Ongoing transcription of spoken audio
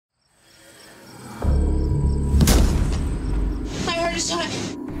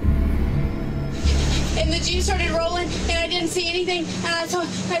Jeep started rolling, and I didn't see anything, and I saw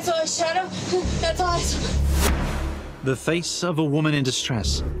a shadow. That's all I saw. The face of a woman in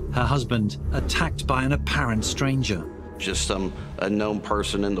distress, her husband attacked by an apparent stranger. Just some unknown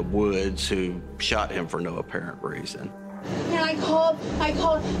person in the woods who shot him for no apparent reason. And I called, I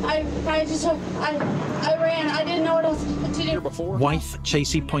ran, I didn't know what else to do. Wife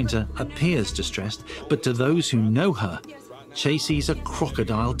Chasey Pointer appears distressed, but to those who know her, Chasey's a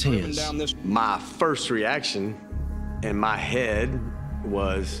crocodile tears. My first reaction in my head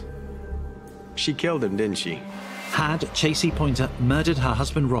was, she killed him, didn't she? Had Chasey Pointer murdered her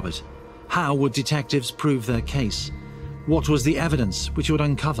husband Robert? How would detectives prove their case? What was the evidence which would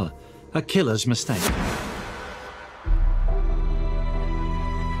uncover a killer's mistake?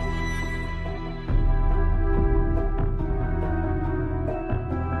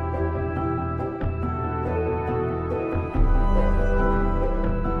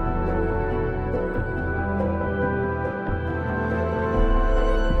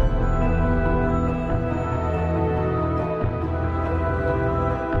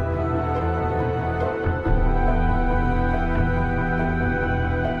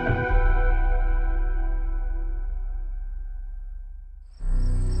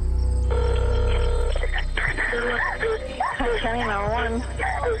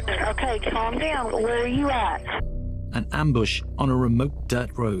 Okay, calm down. Where are you at? An ambush on a remote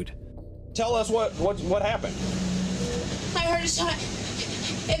dirt road. Tell us what happened. I heard a shot,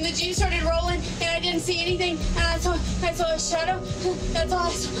 and the Jeep started rolling, and I didn't see anything, and I saw a shadow. That's all I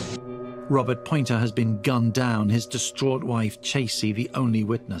saw. Robert Pointer has been gunned down, his distraught wife Chasey the only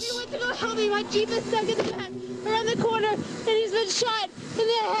witness. You want to go help me? My Jeep is stuck in the back, around the corner, and he's been shot in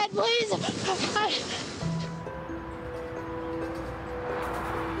the head, please.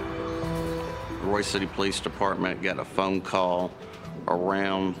 Roy City Police Department got a phone call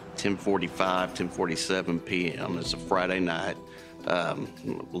around 10:45, 10:47 p.m. It's a Friday night.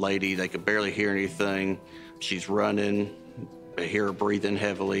 Lady, they could barely hear anything. She's running. They hear her breathing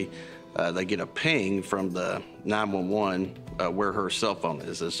heavily. They get a ping from the 911 where her cell phone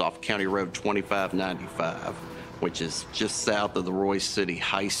is. It's off County Road 2595, which is just south of the Roy City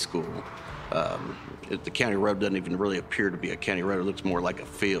High School. The county road doesn't even really appear to be a county road. It looks more like a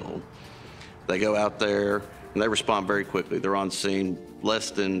field. They go out there, and they respond very quickly. They're on scene less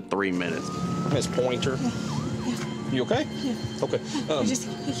than 3 minutes. Miss Pointer. Yeah. You okay? Yeah. Okay. I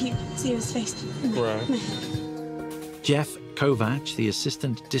can't see his face. Right. Jeff Kovach, the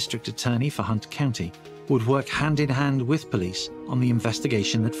Assistant District Attorney for Hunt County, would work hand in hand with police on the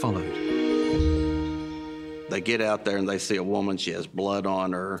investigation that followed. They get out there and they see a woman. She has blood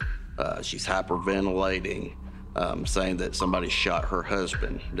on her. She's hyperventilating, saying that somebody shot her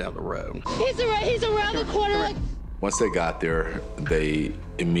husband down the road. He's around the corner. Once they got there, they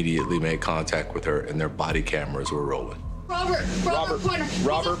immediately made contact with her, and their body cameras were rolling. Robert Pointer.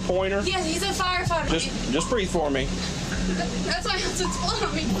 Robert Pointer? Yeah, he's a firefighter. Just breathe for me. That's why it's blood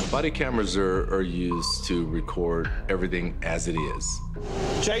on me. Body cameras are used to record everything as it is.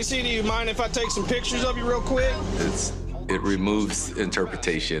 JC, do you mind if I take some pictures of you real quick? It removes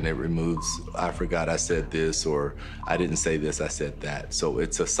interpretation. It removes, I forgot I said this, or I didn't say this, I said that. So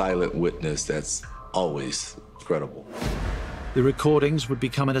it's a silent witness that's always credible. The recordings would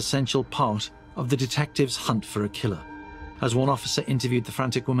become an essential part of the detective's hunt for a killer. As one officer interviewed the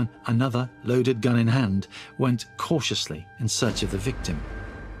frantic woman, another, loaded gun in hand, went cautiously in search of the victim.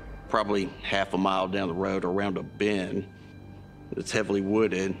 Probably half a mile down the road around a bend that's heavily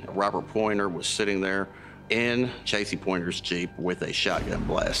wooded, Robert Pointer was sitting there in Chasey Pointer's Jeep with a shotgun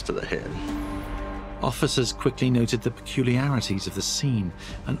blast to the head. Officers quickly noted the peculiarities of the scene.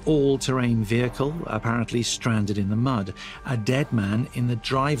 An all-terrain vehicle, apparently stranded in the mud. A dead man in the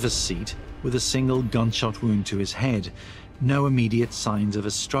driver's seat with a single gunshot wound to his head. No immediate signs of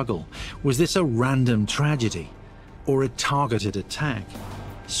a struggle. Was this a random tragedy or a targeted attack?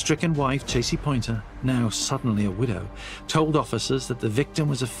 Stricken wife Chasey Pointer, now suddenly a widow, told officers that the victim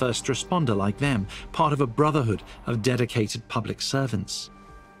was a first responder like them, part of a brotherhood of dedicated public servants.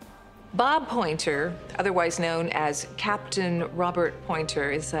 Bob Pointer, otherwise known as Captain Robert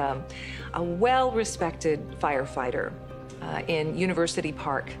Pointer, is a well-respected firefighter in University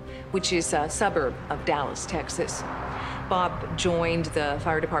Park, which is a suburb of Dallas, Texas. Bob joined the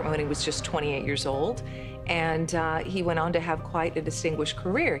fire department when he was just 28 years old, and he went on to have quite a distinguished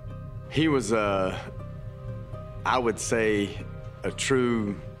career. He was, I would say, a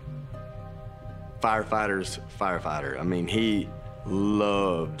true firefighter's firefighter. I mean, he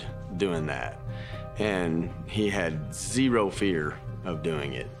loved doing that, and he had zero fear of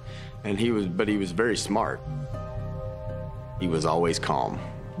doing it. And but he was very smart. He was always calm.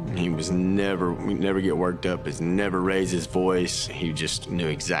 He never get worked up, never raised his voice. He just knew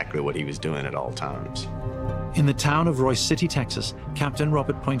exactly what he was doing at all times. In the town of Royce City, Texas, Captain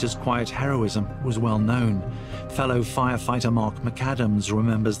Robert Pointer's quiet heroism was well known. Fellow firefighter Mark McAdams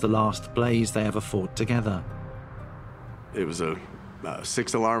remembers the last blaze they ever fought together. It was a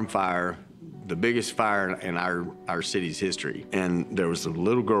 6-alarm fire, the biggest fire in our city's history. And there was a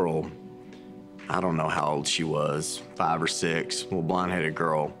little girl, I don't know how old she was, 5 or 6, little blonde-headed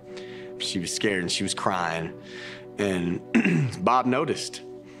girl. She was scared and she was crying. And Bob noticed.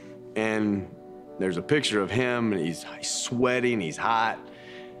 And there's a picture of him, and he's sweating, he's hot,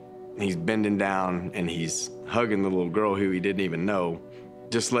 and he's bending down, and he's hugging the little girl who he didn't even know,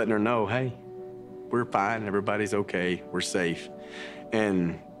 just letting her know, hey, we're fine, everybody's okay, we're safe.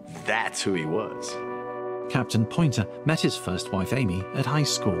 And that's who he was. Captain Pointer met his first wife, Amy, at high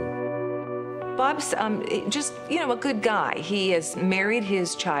school. Bob's just, a good guy. He has married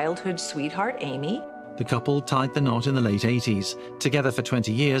his childhood sweetheart, Amy. The couple tied the knot in the late 80s. Together for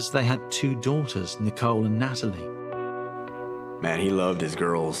 20 years, they had 2 daughters, Nicole and Natalie. Man, he loved his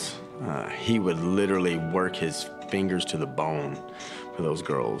girls. He would literally work his fingers to the bone for those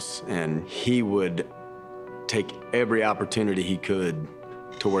girls. And he would take every opportunity he could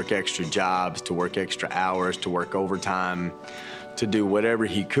to work extra jobs, to work extra hours, to work overtime, to do whatever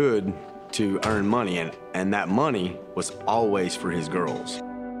he could to earn money. And that money was always for his girls.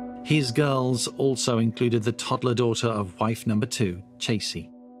 His girls also included the toddler daughter of wife number 2, Chasey.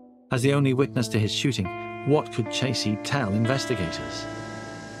 As the only witness to his shooting, what could Chasey tell investigators?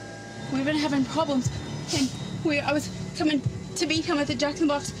 We've been having problems, and I was coming to beat him at the Jack in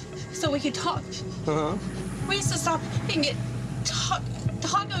the Box so we could talk. Uh-huh. We used to stop and get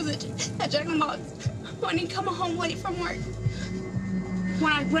tacos at Jack in the Box when he'd come home late from work.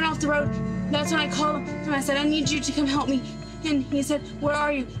 When I went off the road, that's when I called him and I said, I need you to come help me. And he said, where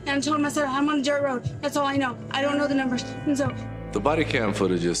are you? And I told him, I said, I'm on a dirt road. That's all I know. I don't know the numbers. And so The body cam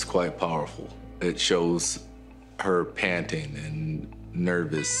footage is quite powerful. It shows her panting and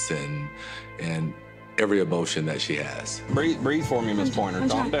nervous and every emotion that she has. Breathe for me, Miss Pointer.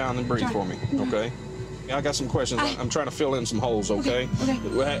 Calm down and breathe for me, okay? I got some questions. I'm trying to fill in some holes, okay?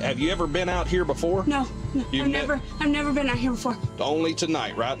 Okay. Have you ever been out here before? No. I've never been out here before. Only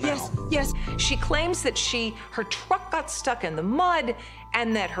tonight, right now? Yes. She claims that her truck got stuck in the mud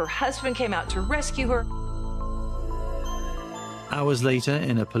and that her husband came out to rescue her. Hours later,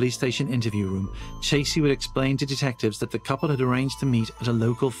 in a police station interview room, Chasey would explain to detectives that the couple had arranged to meet at a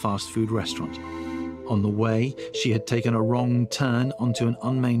local fast food restaurant. On the way, she had taken a wrong turn onto an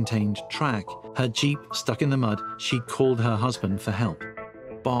unmaintained track. Her Jeep stuck in the mud. She called her husband for help.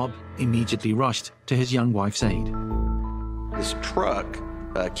 Bob immediately rushed to his young wife's aid. His truck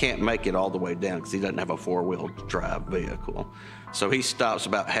can't make it all the way down because he doesn't have a 4-wheel drive vehicle. So he stops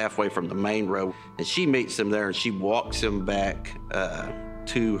about halfway from the main road, and she meets him there, and she walks him back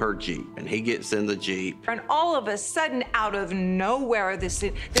to her Jeep, and he gets in the Jeep. And all of a sudden, out of nowhere, this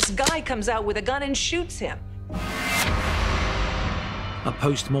guy comes out with a gun and shoots him. A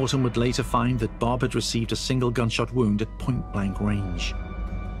post-mortem would later find that Bob had received a single gunshot wound at point-blank range.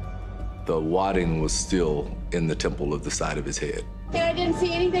 The wadding was still in the temple of the side of his head. And I didn't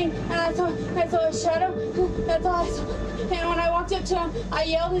see anything, and I saw a shadow. That's all I saw. And when I walked up to him, I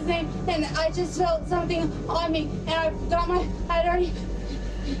yelled his name, and I just felt something on me. And I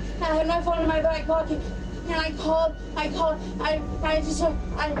had my phone in my back pocket, and I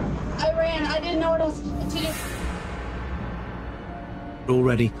ran. I didn't know what else to do.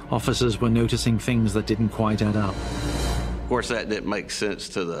 Already, officers were noticing things that didn't quite add up. Of course, that didn't make sense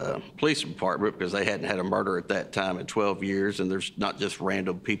to the police department because they hadn't had a murder at that time in 12 years, and there's not just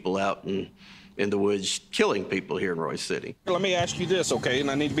random people out in the woods killing people here in Royce City. Let me ask you this, okay,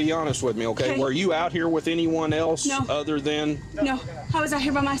 and I need to be honest with me, okay? Were you out here with anyone else other than... No, I was out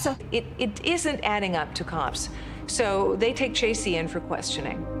here by myself. It isn't adding up to cops, so they take Chasey in for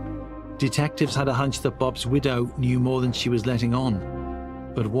questioning. Detectives had a hunch that Bob's widow knew more than she was letting on.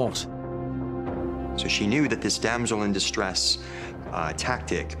 But what? So she knew that this damsel in distress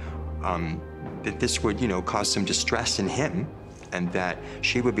tactic, that this would, cause some distress in him, and that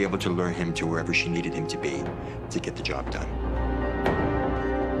she would be able to lure him to wherever she needed him to be to get the job done.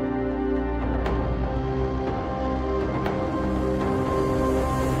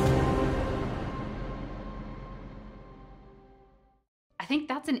 I think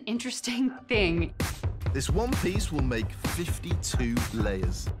that's an interesting thing. This one piece will make 52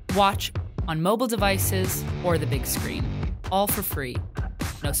 layers. Watch on mobile devices or the big screen. All for free.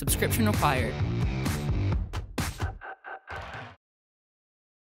 No subscription required.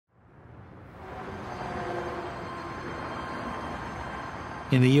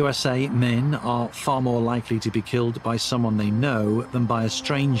 In the USA, men are far more likely to be killed by someone they know than by a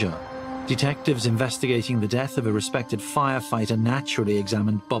stranger. Detectives investigating the death of a respected firefighter naturally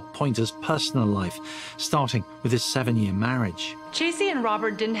examined Bob Pointer's personal life, starting with his 7-year marriage. Chasey and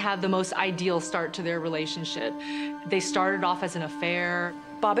Robert didn't have the most ideal start to their relationship. They started off as an affair.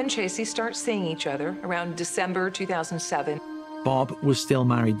 Bob and Chasey start seeing each other around December 2007. Bob was still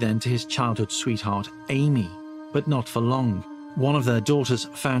married then to his childhood sweetheart, Amy, but not for long. One of their daughters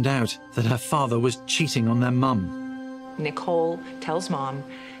found out that her father was cheating on their mum. Nicole tells Mom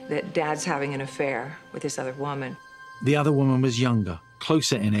that Dad's having an affair with this other woman. The other woman was younger,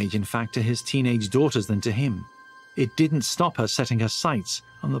 closer in age, in fact, to his teenage daughters than to him. It didn't stop her setting her sights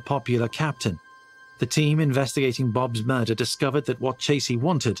on the popular captain. The team investigating Bob's murder discovered that what Chasey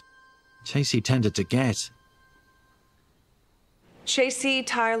wanted, Chasey tended to get. Chasey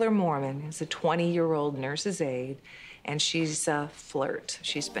Tyler Mormon is a 20-year-old nurse's aide, and she's a flirt.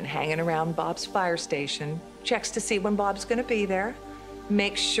 She's been hanging around Bob's fire station, checks to see when Bob's going to be there,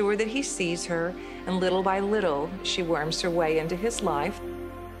 makes sure that he sees her, and little by little, she worms her way into his life.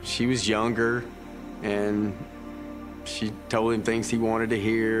 She was younger, and she told him things he wanted to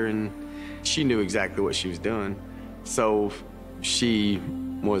hear, and she knew exactly what she was doing. So she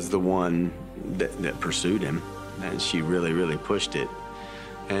was the one that pursued him, and she really, really pushed it.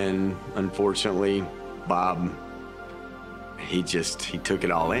 And unfortunately, Bob, he took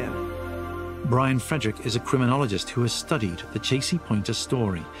it all in. Brian Frederick is a criminologist who has studied the Chasey Pointer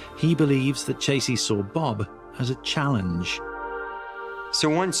story. He believes that Chasey saw Bob as a challenge. So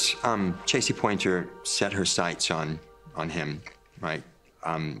once Chasey Pointer set her sights on him, right,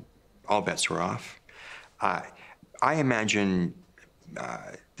 all bets were off. I imagine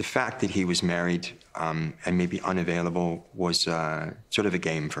the fact that he was married and maybe unavailable was sort of a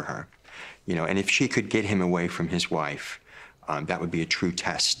game for her, you know, and if she could get him away from his wife, that would be a true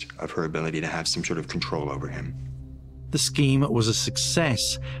test of her ability to have some sort of control over him. The scheme was a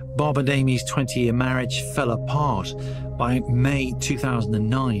success. Bob and Amy's 20-year marriage fell apart. By May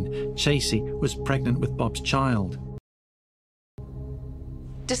 2009, Chasey was pregnant with Bob's child.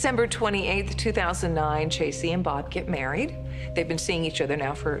 December 28th, 2009, Chasey and Bob get married. They've been seeing each other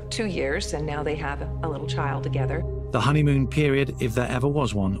now for 2 years, and now they have a little child together. The honeymoon period, if there ever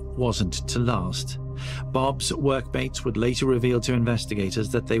was one, wasn't to last. Bob's workmates would later reveal to investigators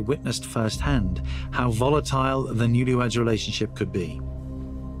that they witnessed firsthand how volatile the newlyweds' relationship could be.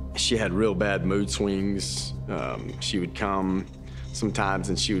 She had real bad mood swings. She would come sometimes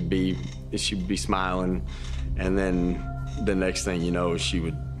and she would be smiling, and then the next thing you know,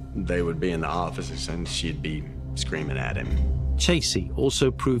 they would be in the office and she'd be screaming at him. Chasey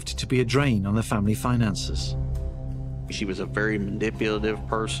also proved to be a drain on the family finances. She was a very manipulative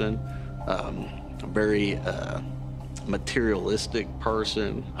person, a very materialistic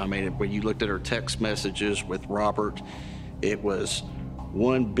person. I mean, when you looked at her text messages with Robert, it was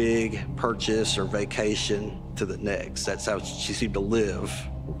one big purchase or vacation to the next. That's how she seemed to live.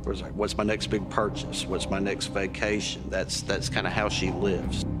 It was like, what's my next big purchase? What's my next vacation? That's kind of how she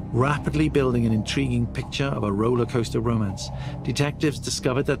lives. Rapidly building an intriguing picture of a roller coaster romance, detectives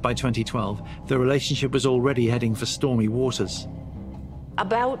discovered that by 2012, the relationship was already heading for stormy waters.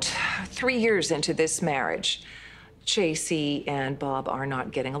 About 3 years into this marriage, Chasey and Bob are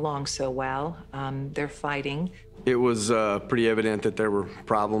not getting along so well. They're fighting. It was pretty evident that there were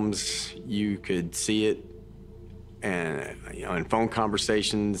problems. You could see it, and in phone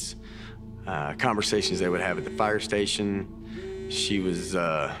conversations, conversations they would have at the fire station. She was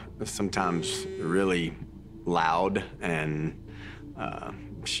sometimes really loud, and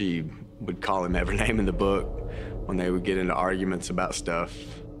she would call him every name in the book when they would get into arguments about stuff.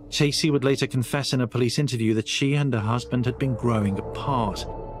 Chasey would later confess in a police interview that she and her husband had been growing apart.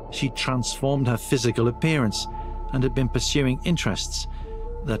 She transformed her physical appearance and had been pursuing interests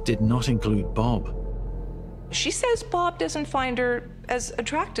that did not include Bob. She says Bob doesn't find her as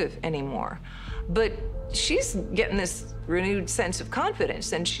attractive anymore, but she's getting this renewed sense of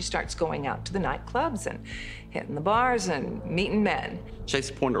confidence, and she starts going out to the nightclubs and hitting the bars and meeting men.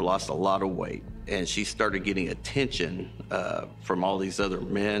 Chasey Pointer lost a lot of weight, and she started getting attention from all these other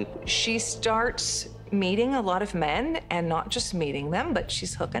men. She starts meeting a lot of men, and not just meeting them, but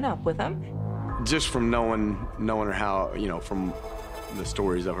she's hooking up with them. Just from knowing her, how, from the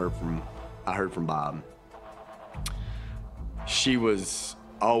stories I heard from Bob, she was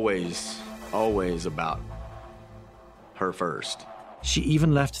always about her first. She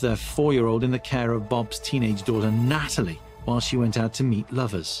even left their 4-year-old in the care of Bob's teenage daughter, Natalie, while she went out to meet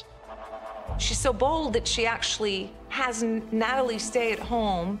lovers. She's so bold that she actually has Natalie stay at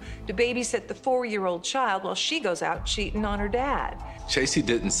home to babysit the 4-year-old child while she goes out cheating on her dad. Chasey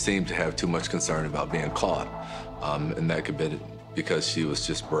didn't seem to have too much concern about being caught, and that could be because she was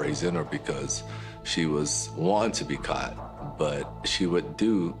just brazen or because she was wanting to be caught. But she would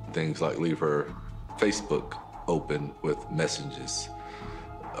do things like leave her Facebook open with messages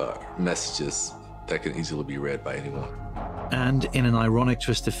that can easily be read by anyone. And in an ironic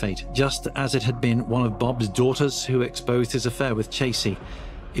twist of fate, just as it had been one of Bob's daughters who exposed his affair with Chasey,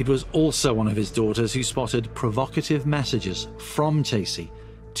 it was also one of his daughters who spotted provocative messages from Chasey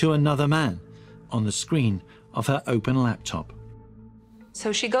to another man on the screen of her open laptop.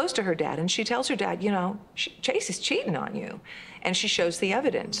 So she goes to her dad and she tells her dad, you know, Chasey's cheating on you. And she shows the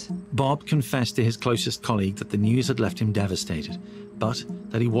evidence. Bob confessed to his closest colleague that the news had left him devastated, but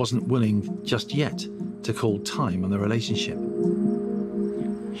that he wasn't willing just yet to call time on the relationship.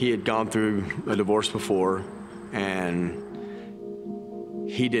 He had gone through a divorce before, and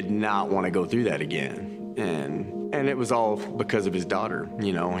he did not want to go through that again. And it was all because of his daughter.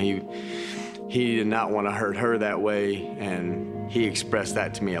 You know, he did not want to hurt her that way, and he expressed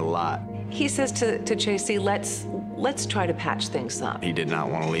that to me a lot. He says to Chasey, let's try to patch things up. He did not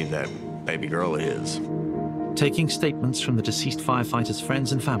want to leave that baby girl of his. Taking statements from the deceased firefighter's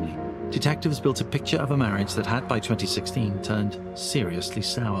friends and family, detectives built a picture of a marriage that had by 2016 turned seriously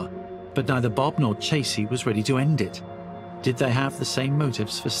sour. But neither Bob nor Chasey was ready to end it. Did they have the same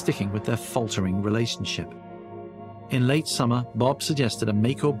motives for sticking with their faltering relationship? In late summer, Bob suggested a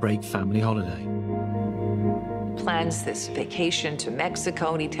make-or-break family holiday. Plans this vacation to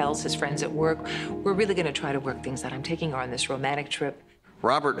Mexico, and he tells his friends at work, we're really going to try to work things out. I'm taking her on this romantic trip.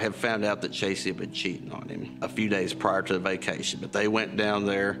 Robert had found out that Chasey had been cheating on him a few days prior to the vacation, but they went down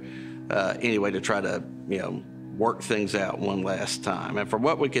there anyway to try to, work things out one last time. And from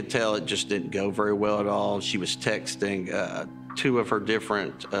what we could tell, it just didn't go very well at all. She was texting 2 of her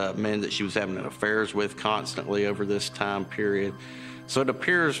different men that she was having affairs with constantly over this time period. So it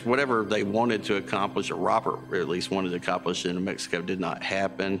appears whatever they wanted to accomplish, or Robert at least wanted to accomplish in Mexico, did not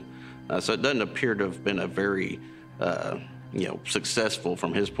happen. So it doesn't appear to have been a very, successful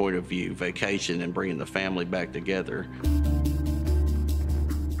from his point of view vacation and bringing the family back together.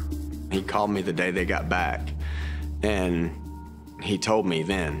 He called me the day they got back, and he told me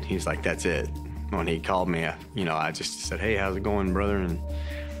then, he's like, that's it. When he called me, I just said, hey, how's it going, brother? And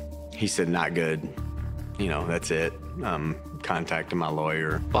he said, not good. That's it. Contacting my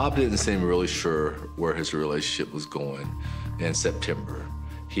lawyer. Bob didn't seem really sure where his relationship was going in September.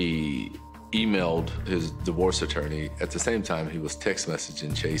 He emailed his divorce attorney. At the same time, he was text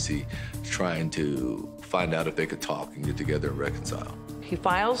messaging Chasey, trying to find out if they could talk and get together and reconcile. He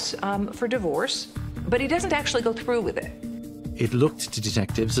files for divorce, but he doesn't actually go through with it. It looked to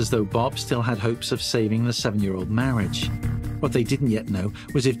detectives as though Bob still had hopes of saving the 7-year-old marriage. What they didn't yet know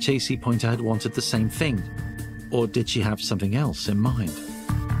was if Chasey Pointer had wanted the same thing, or did she have something else in mind?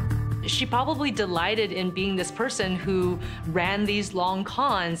 She probably delighted in being this person who ran these long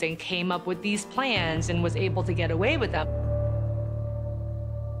cons and came up with these plans and was able to get away with them.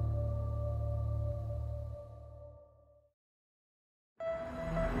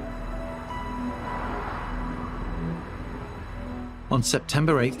 On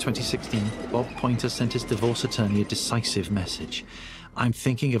September 8, 2016, Bob Pointer sent his divorce attorney a decisive message. I'm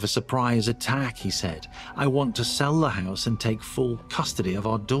thinking of a surprise attack, he said. I want to sell the house and take full custody of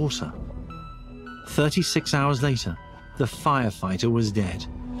our daughter. 36 hours later, the firefighter was dead.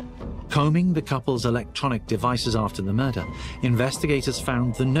 Combing the couple's electronic devices after the murder, investigators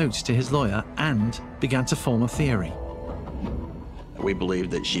found the note to his lawyer and began to form a theory. We believe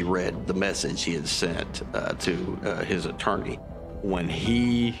that she read the message he had sent to his attorney. When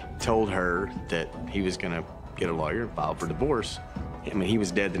he told her that he was going to get a lawyer and file for divorce, he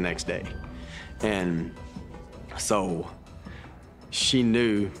was dead the next day. And so she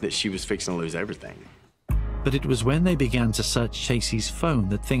knew that she was fixing to lose everything. But it was when they began to search Chasey's phone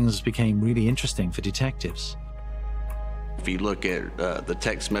that things became really interesting for detectives. If you look at the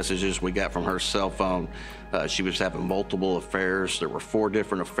text messages we got from her cell phone, she was having multiple affairs. There were 4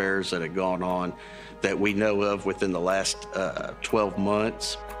 different affairs that had gone on that we know of within the last 12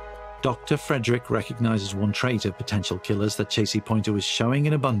 months. Dr. Frederick recognizes one trait of potential killers that Chasey Pointer was showing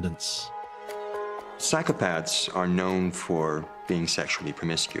in abundance. Psychopaths are known for being sexually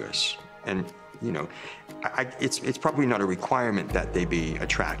promiscuous. And, it's probably not a requirement that they be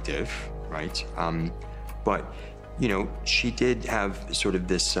attractive, right? But she did have sort of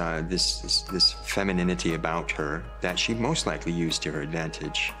this femininity about her that she most likely used to her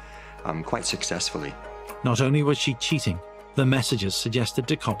advantage quite successfully. Not only was she cheating, The messages suggested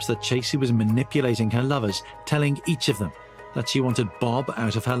to cops that Chasey was manipulating her lovers, telling each of them that she wanted Bob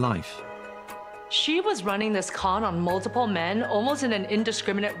out of her life. She was running this con on multiple men, almost in an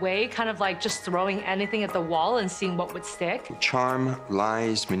indiscriminate way, kind of like just throwing anything at the wall and seeing what would stick. Charm,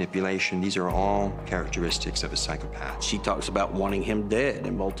 lies, manipulation, these are all characteristics of a psychopath. She talks about wanting him dead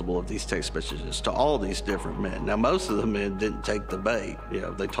in multiple of these text messages to all these different men. Now, most of the men didn't take the bait. You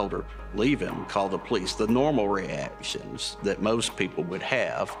know, they told her, leave him, call the police. The normal reactions that most people would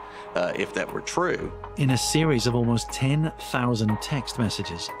have if that were true. In a series of almost 10,000 text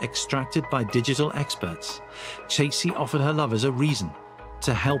messages extracted by digital experts, Chasey offered her lovers a reason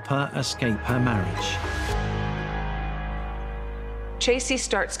to help her escape her marriage. Chasey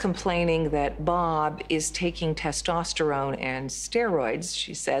starts complaining that Bob is taking testosterone and steroids,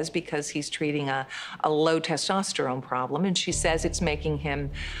 she says, because he's treating a low testosterone problem, and she says it's making him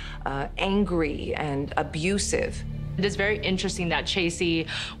angry and abusive. It is very interesting that Chasey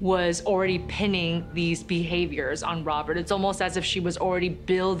was already pinning these behaviors on Robert. It's almost as if she was already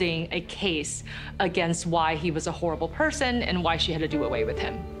building a case against why he was a horrible person and why she had to do away with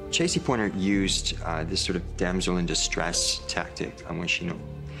him. Chasey Pointer used this sort of damsel in distress tactic when she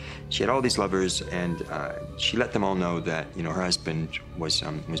had all these lovers, and she let them all know that her husband was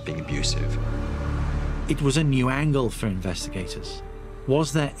being abusive. It was a new angle for investigators.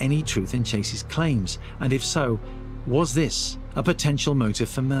 Was there any truth in Chasey's claims? And if so, was this a potential motive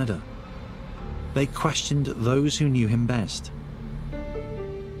for murder? They questioned those who knew him best.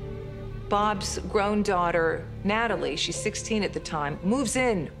 Bob's grown daughter, Natalie, she's 16 at the time, moves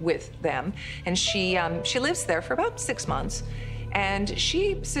in with them, and she lives there for about 6 months. And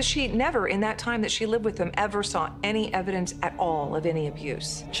she says she never, in that time that she lived with them, ever saw any evidence at all of any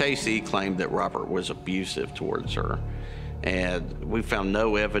abuse. Chasey claimed that Robert was abusive towards her, and we found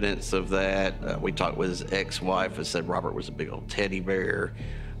no evidence of that. We talked with his ex-wife and said Robert was a big old teddy bear.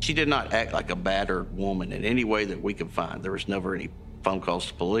 She did not act like a battered woman in any way that we could find. There was never any phone calls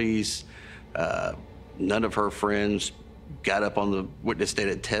to police. None of her friends got up on the witness stand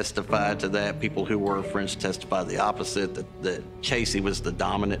and testified to that. People who were friends testified the opposite, that Chasey was the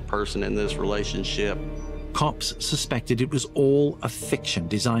dominant person in this relationship. Cops suspected it was all a fiction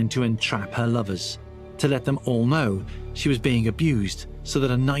designed to entrap her lovers, to let them all know she was being abused so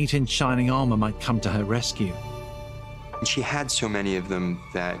that a knight in shining armor might come to her rescue. She had so many of them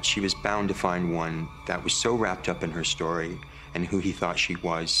that she was bound to find one that was so wrapped up in her story and who he thought she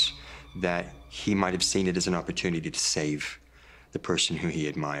was that he might have seen it as an opportunity to save the person who he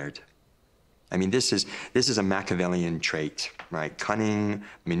admired. I mean, this is a Machiavellian trait, right? Cunning,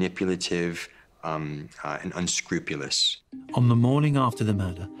 manipulative, and unscrupulous. On the morning after the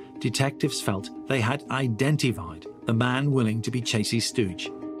murder, detectives felt they had identified the man willing to be Chasey's stooge.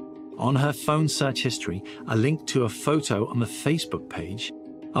 On her phone search history, a link to a photo on the Facebook page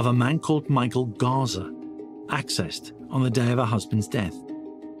of a man called Michael Garza, accessed on the day of her husband's death.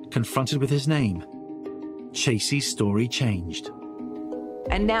 Confronted with his name, Chasey's story changed.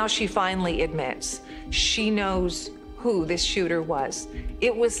 And now she finally admits she knows who this shooter was.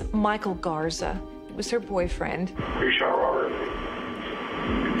 It was Michael Garza. It was her boyfriend. You shot Robert.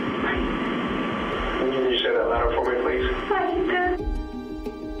 Can you say that louder for me, please?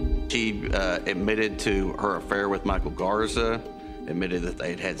 She admitted to her affair with Michael Garza, admitted that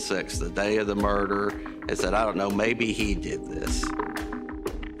they had had sex the day of the murder, and said, I don't know, maybe he did this.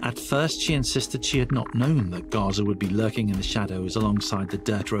 At first, she insisted she had not known that Garza would be lurking in the shadows alongside the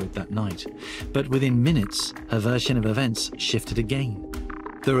dirt road that night. But within minutes, her version of events shifted again.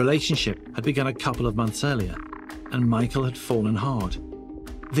 The relationship had begun a couple of months earlier, and Michael had fallen hard.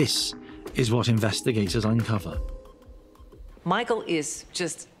 This is what investigators uncover. Michael is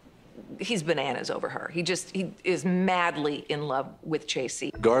just, he's bananas over her. He is madly in love with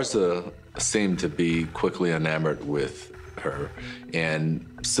Chasey. Garza seemed to be quickly enamored with her and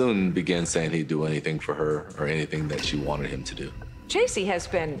soon began saying he'd do anything for her or anything that she wanted him to do. Chasey has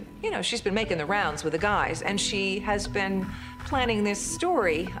been, she's been making the rounds with the guys, and she has been planning this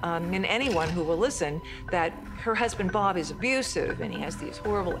story, and anyone who will listen, that her husband Bob is abusive and he has these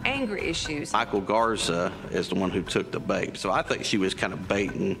horrible anger issues. Michael Garza is the one who took the bait, so I think she was kind of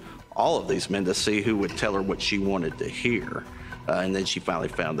baiting all of these men to see who would tell her what she wanted to hear, and then she finally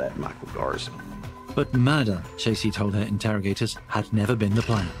found that Michael Garza. But murder, Chasey told her interrogators, had never been the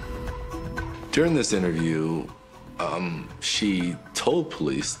plan. During this interview, she told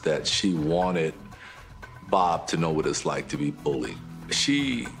police that she wanted Bob to know what it's like to be bullied.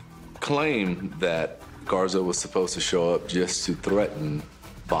 She claimed that Garza was supposed to show up just to threaten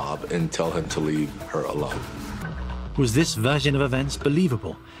Bob and tell him to leave her alone. Was this version of events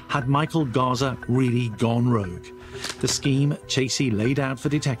believable? Had Michael Garza really gone rogue? The scheme Chasey laid out for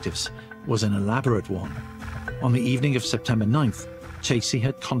detectives was an elaborate one. On the evening of September 9th, Chasey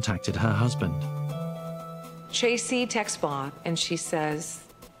had contacted her husband. Chasey texts Bob and she says,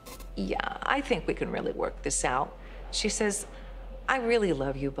 yeah, I think we can really work this out. She says, I really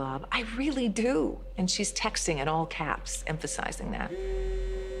love you, Bob. I really do. And she's texting in all caps, emphasizing that.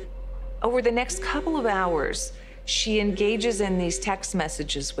 Over the next couple of hours, she engages in these text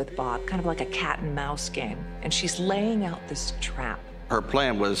messages with Bob, kind of like a cat and mouse game. And she's laying out this trap. Her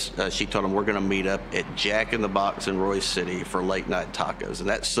plan was, she told him, we're going to meet up at Jack in the Box in Royce City for late night tacos. And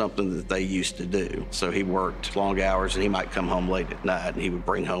that's something that they used to do. So he worked long hours and he might come home late at night and he would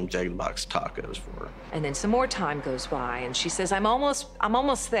bring home Jack in the Box tacos for her. And then some more time goes by and she says, I'm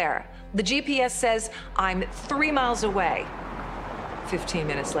almost there. The GPS says I'm 3 miles away. 15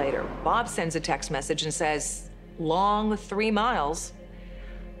 minutes later, Bob sends a text message and says, long 3 miles.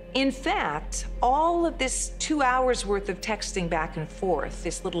 In fact, all of this 2 hours worth of texting back and forth,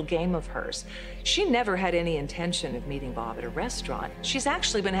 this little game of hers, she never had any intention of meeting Bob at a restaurant. She's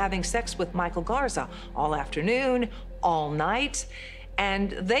actually been having sex with Michael Garza all afternoon, all night,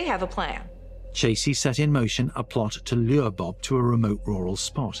 and they have a plan. Chasey set in motion a plot to lure Bob to a remote rural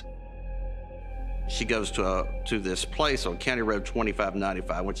spot. She goes to this place on County Road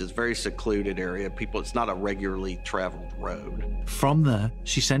 2595, which is a very secluded area. It's not a regularly traveled road. From there,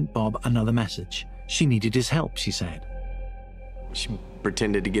 she sent Bob another message. She needed his help, she said. She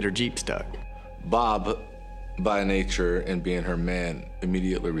pretended to get her Jeep stuck. Bob, by nature and being her man,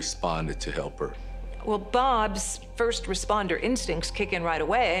 immediately responded to help her. Well, Bob's first responder instincts kick in right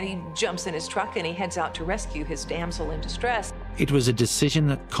away, and he jumps in his truck and he heads out to rescue his damsel in distress. It was a decision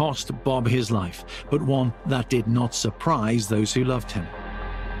that cost Bob his life, but one that did not surprise those who loved him.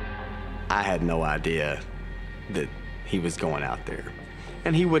 I had no idea that he was going out there.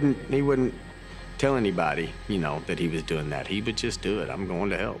 And he wouldn't tell anybody, you know, that he was doing that. He would just do it. I'm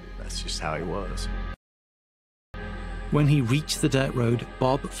going to help. That's just how he was. When he reached the dirt road,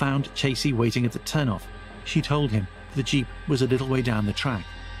 Bob found Chasey waiting at the turnoff. She told him the Jeep was a little way down the track.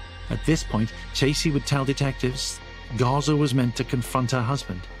 At this point, Chasey would tell detectives Garza was meant to confront her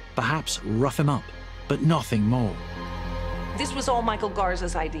husband, perhaps rough him up, but nothing more. This was all Michael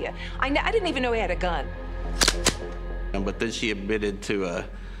Garza's idea. I didn't even know he had a gun. But then she admitted to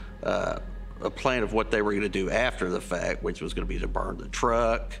a plan of what they were going to do after the fact, which was going to be to burn the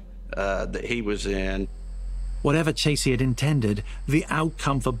truck that he was in. Whatever Chasey had intended, the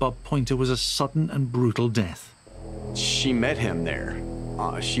outcome for Bob Pointer was a sudden and brutal death. She met him there.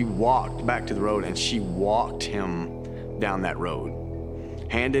 She walked back to the road and she walked him down that road,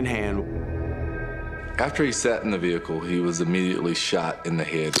 hand in hand. After he sat in the vehicle, he was immediately shot in the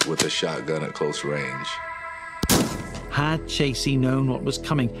head with a shotgun at close range. Had Chasey known what was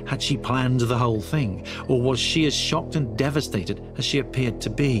coming? Had she planned the whole thing? Or was she as shocked and devastated as she appeared to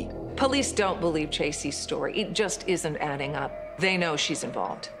be? Police don't believe Chasey's story. It just isn't adding up. They know she's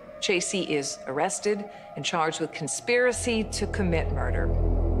involved. Chasey is arrested and charged with conspiracy to commit murder.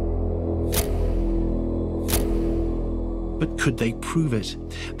 But could they prove it?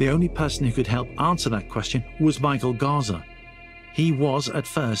 The only person who could help answer that question was Michael Garza. He was, at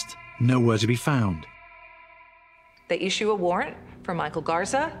first, nowhere to be found. They issue a warrant for Michael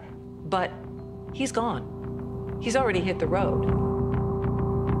Garza, but he's gone. He's already hit the road.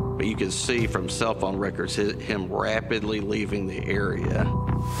 But you can see from cell phone records him rapidly leaving the area.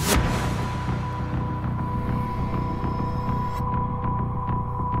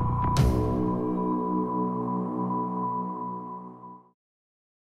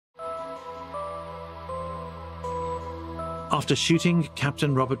 After shooting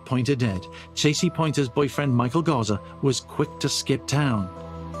Captain Robert Pointer dead, Chasey Pointer's boyfriend Michael Garza was quick to skip town.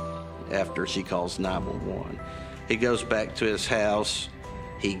 After she calls 911, he goes back to his house.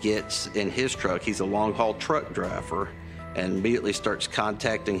 He gets in his truck. He's a long-haul truck driver, and immediately starts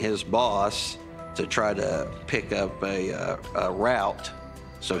contacting his boss to try to pick up a route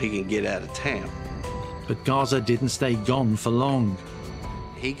so he can get out of town. But Garza didn't stay gone for long.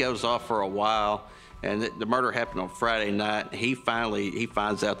 He goes off for a while, and the murder happened on Friday night. He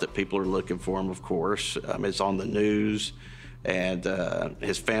finds out that people are looking for him, of course. It's on the news, and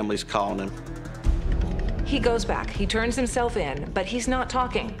his family's calling him. He goes back, he turns himself in, but he's not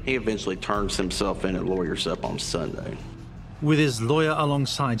talking. He eventually turns himself in and lawyers up on Sunday. With his lawyer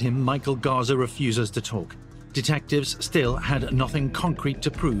alongside him, Michael Garza refuses to talk. Detectives still had nothing concrete to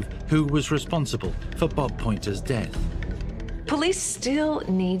prove who was responsible for Bob Pointer's death. Police still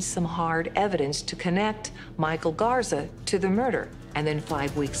need some hard evidence to connect Michael Garza to the murder. And then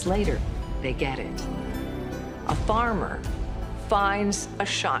 5 weeks later, they get it. a farmer finds a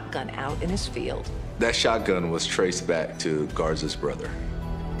shotgun out in his field. That shotgun was traced back to Garza's brother.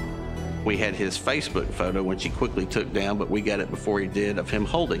 We had his Facebook photo, which he quickly took down, but we got it before he did, of him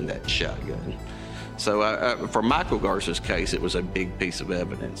holding that shotgun. So for Michael Garza's case, it was a big piece of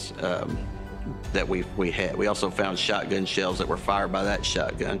evidence that we had. We also found shotgun shells that were fired by that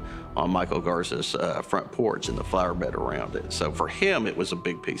shotgun on Michael Garza's front porch and the flower bed around it. So for him, it was a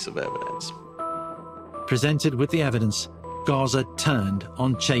big piece of evidence. Presented with the evidence, Garza turned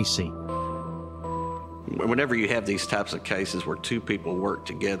on Chasey. Whenever you have these types of cases where two people work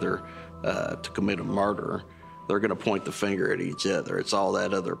together to commit a murder, they're going to point the finger at each other. It's all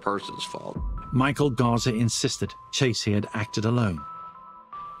that other person's fault. Michael Garza insisted Chasey had acted alone.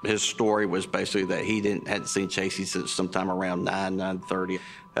 His story was basically that he hadn't seen Chasey since sometime around 9:30.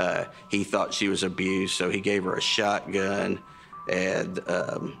 He thought she was abused, so he gave her a shotgun and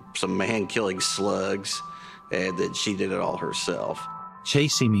some man-killing slugs, and that she did it all herself.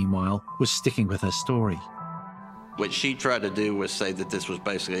 Chasey, meanwhile, was sticking with her story. What she tried to do was say that this was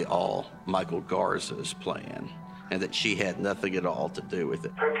basically all Michael Garza's plan, and that she had nothing at all to do with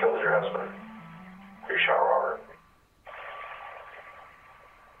it. Who killed your husband? Who shot Robert?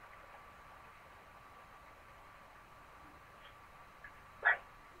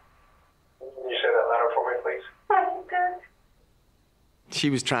 Can you say that louder for me, please? She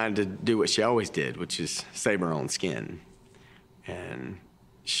was trying to do what she always did, which is save her own skin. And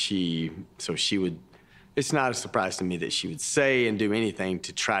it's not a surprise to me that she would say and do anything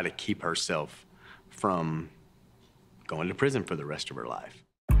to try to keep herself from going to prison for the rest of her life.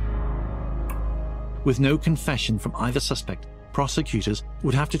 With no confession from either suspect, prosecutors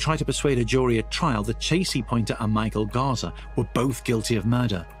would have to try to persuade a jury at trial that Chasey Pointer and Michael Garza were both guilty of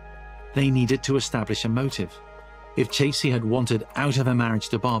murder. They needed to establish a motive. If Chasey had wanted out of her marriage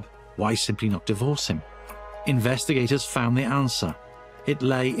to Bob, why simply not divorce him? Investigators found the answer. It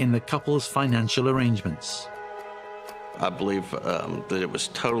lay in the couple's financial arrangements. I believe that it was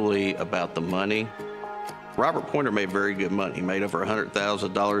totally about the money. Robert Pointer made very good money. He made over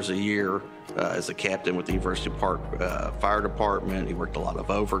 $100,000 a year as a captain with the University Park Fire Department. He worked a lot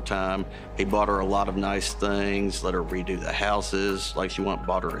of overtime. He bought her a lot of nice things, let her redo the houses like she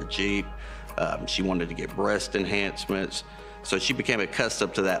bought her a Jeep. She wanted to get breast enhancements. So she became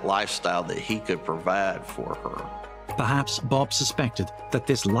accustomed to that lifestyle that he could provide for her. Perhaps Bob suspected that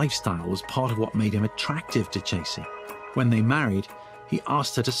this lifestyle was part of what made him attractive to Chasey. When they married, he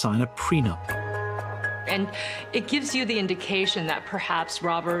asked her to sign a prenup. And it gives you the indication that perhaps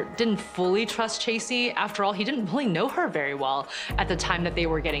Robert didn't fully trust Chasey. After all, he didn't really know her very well at the time that they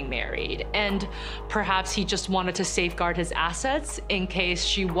were getting married. And perhaps he just wanted to safeguard his assets in case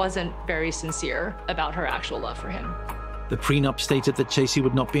she wasn't very sincere about her actual love for him. The prenup stated that Chasey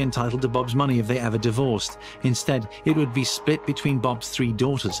would not be entitled to Bob's money if they ever divorced. Instead, it would be split between Bob's 3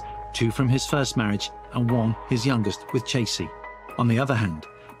 daughters, 2 from his first marriage and 1, his youngest, with Chasey. On the other hand,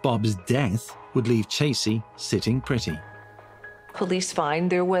 Bob's death would leave Chasey sitting pretty. Police find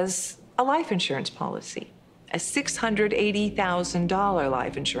there was a life insurance policy, a $680,000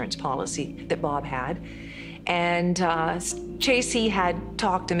 life insurance policy that Bob had. And Chasey had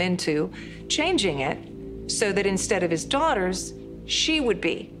talked him into changing it so that instead of his daughters, she would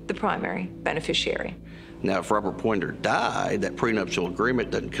be the primary beneficiary. Now, if Robert Pointer died, that prenuptial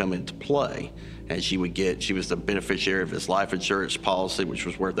agreement doesn't come into play. And she was the beneficiary of his life insurance policy, which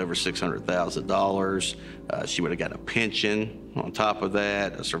was worth over $600,000. She would have got a pension on top of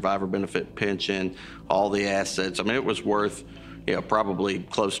that, a survivor benefit pension, all the assets. I mean, it was worth, probably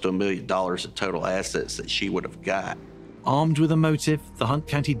close to $1 million in total assets that she would have got. Armed with a motive, the Hunt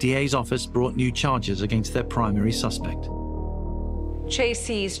County DA's office brought new charges against their primary suspect.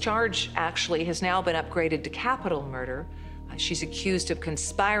 Chasey's charge actually has now been upgraded to capital murder. She's accused of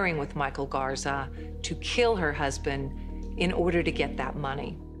conspiring with Michael Garza to kill her husband in order to get that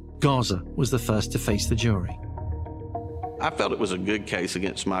money. Garza was the first to face the jury. I felt it was a good case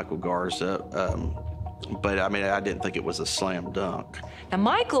against Michael Garza, but I didn't think it was a slam dunk. Now,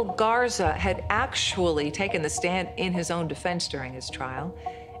 Michael Garza had actually taken the stand in his own defense during his trial,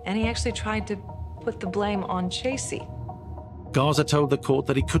 and he actually tried to put the blame on Chasey. Garza told the court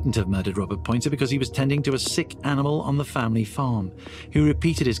that he couldn't have murdered Robert Pointer because he was tending to a sick animal on the family farm. He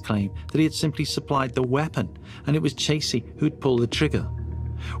repeated his claim that he had simply supplied the weapon, and it was Chasey who'd pulled the trigger.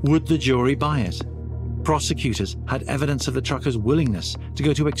 Would the jury buy it? Prosecutors had evidence of the trucker's willingness to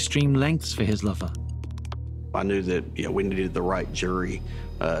go to extreme lengths for his lover. I knew that we needed the right jury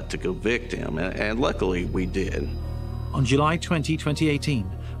to convict him, and luckily we did. On July 20, 2018,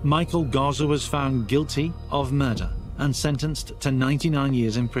 Michael Garza was found guilty of murder and sentenced to 99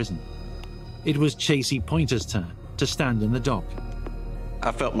 years in prison. it was Chasey Pointer's turn to stand in the dock.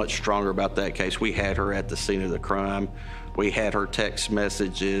 I felt much stronger about that case. We had her at the scene of the crime. We had her text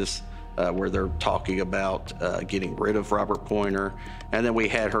messages where they're talking about getting rid of Robert Pointer. And then we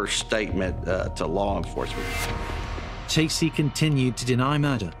had her statement to law enforcement. Chasey continued to deny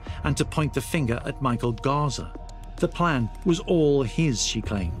murder and to point the finger at Michael Garza. The plan was all his, she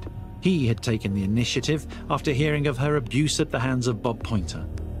claimed. He had taken the initiative after hearing of her abuse at the hands of Bob Pointer.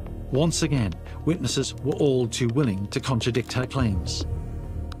 Once again, witnesses were all too willing to contradict her claims.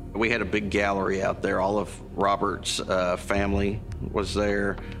 We had a big gallery out there. All of Robert's family was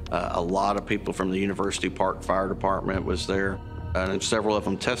there. A lot of people from the University Park Fire Department was there. And several of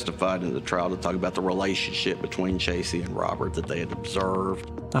them testified in the trial to talk about the relationship between Chasey and Robert that they had observed.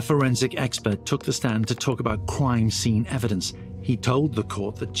 A forensic expert took the stand to talk about crime scene evidence. He told the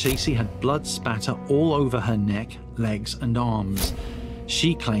court that Chasey had blood spatter all over her neck, legs, and arms.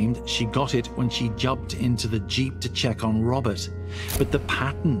 She claimed she got it when she jumped into the Jeep to check on Robert. But the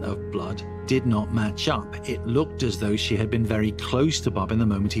pattern of blood did not match up. It looked as though she had been very close to Bob in the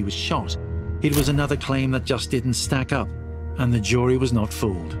moment he was shot. It was another claim that just didn't stack up, and the jury was not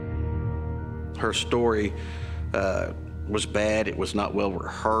fooled. Her story was bad. It was not well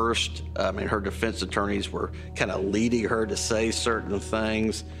rehearsed. I mean, her defense attorneys were kind of leading her to say certain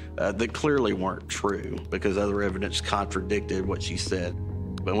things that clearly weren't true because other evidence contradicted what she said.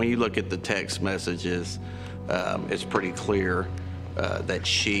 But when you look at the text messages, it's pretty clear that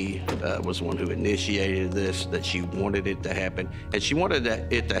she was the one who initiated this, that she wanted it to happen, and she wanted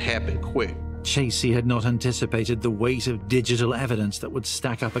it to happen quick. Chasey had not anticipated the weight of digital evidence that would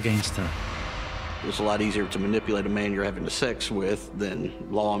stack up against her. It's a lot easier to manipulate a man you're having sex with than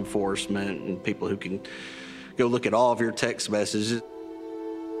law enforcement and people who can go look at all of your text messages.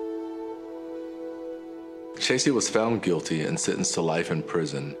 Chasey was found guilty and sentenced to life in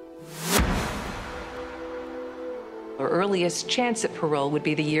prison. Her earliest chance at parole would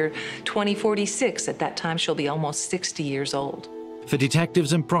be the year 2046. At that time, she'll be almost 60 years old. For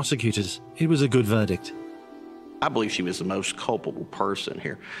detectives and prosecutors, it was a good verdict. I believe she was the most culpable person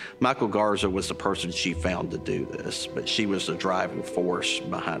here. Michael Garza was the person she found to do this, but she was the driving force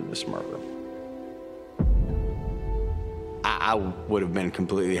behind this murder. I would have been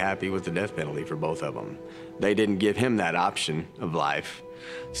completely happy with the death penalty for both of them. They didn't give him that option of life.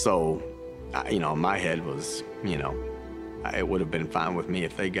 So, my head was, it would have been fine with me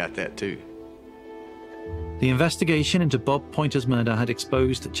if they got that too. The investigation into Bob Pointer's murder had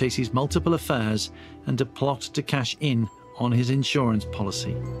exposed Chasey's multiple affairs and a plot to cash in on his insurance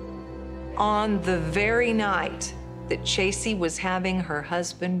policy. On the very night that Chasey was having her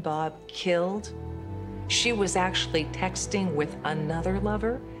husband, Bob, killed, she was actually texting with another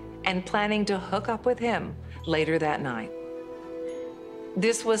lover and planning to hook up with him later that night.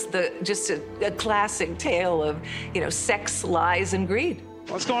 This was just a classic tale of, sex, lies, and greed.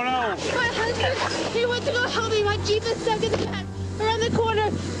 What's going on? My husband, he went to go help me. My Jeep is stuck in the back around the corner,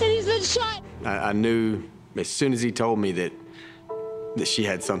 and he's been shot. I knew as soon as he told me that she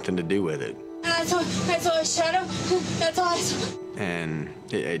had something to do with it. And I saw a shadow. That's all I saw. And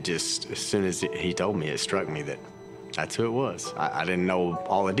it just, as soon as he told me, it struck me that that's who it was. I didn't know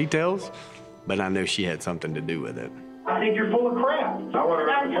all the details, but I knew she had something to do with it. I think you're full of crap.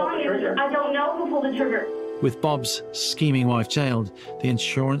 I'm telling you, I don't know who pulled the trigger. With Bob's scheming wife jailed, the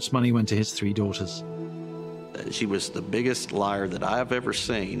insurance money went to his 3 daughters. She was the biggest liar that I've ever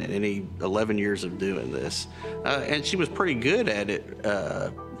seen in any 11 years of doing this. And she was pretty good at it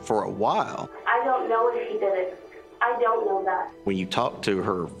for a while. I don't know if she did it. I don't know that. When you talk to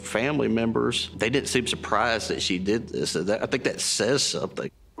her family members, they didn't seem surprised that she did this. I think that says something.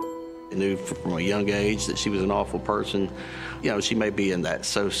 I knew from a young age that she was an awful person. She may be in that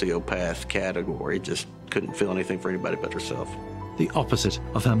sociopath category, just couldn't feel anything for anybody but herself. The opposite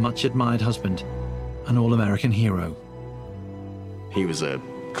of her much-admired husband, an all-American hero. He was a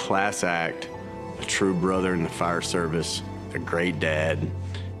class act, a true brother in the fire service, a great dad,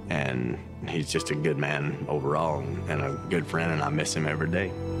 and he's just a good man overall and a good friend, and I miss him every day.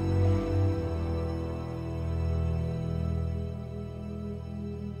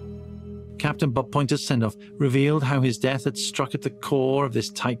 Captain Bob Pointer's send-off revealed how his death had struck at the core of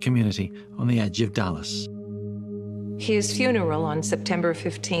this tight community on the edge of Dallas. His funeral on September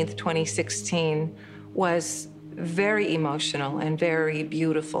 15th, 2016 was very emotional and very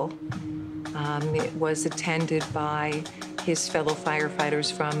beautiful. It was attended by his fellow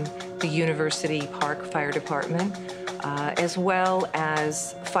firefighters from the University Park Fire Department, as well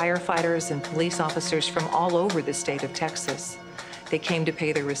as firefighters and police officers from all over the state of Texas. They came to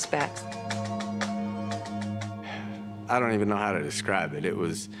pay their respects. I don't even know how to describe it. It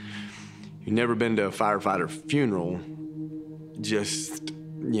was you've never been to a firefighter funeral, just,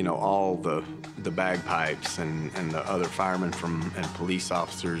 you know, all the bagpipes and the other firemen and police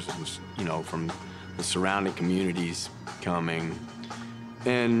officers, you know, from the surrounding communities coming,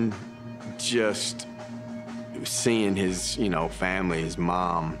 and just seeing his, you know, family, his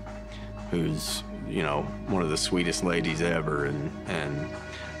mom, who's, you know, one of the sweetest ladies ever, and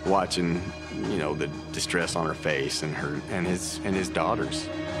watching, you know, the distress on her face and his daughters.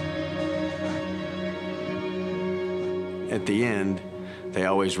 At the end, they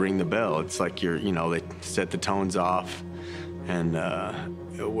always ring the bell. It's like you know, they set the tones off, and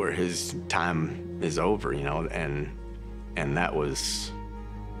where his time is over, you know, and that was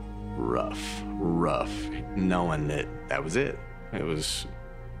rough, knowing that was it. It was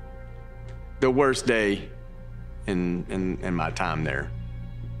the worst day in my time there,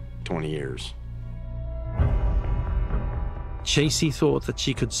 20 years. Chasey thought that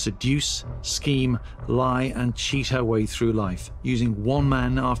she could seduce, scheme, lie, and cheat her way through life, using one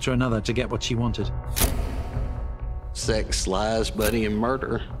man after another to get what she wanted. Sex, lies, buddy, and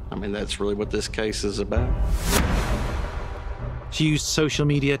murder. I mean, that's really what this case is about. She used social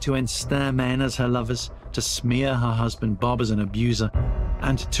media to ensnare men as her lovers, to smear her husband Bob as an abuser,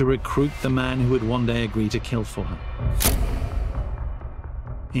 and to recruit the man who would one day agree to kill for her.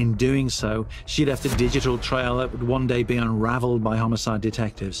 In doing so, she left a digital trail that would one day be unraveled by homicide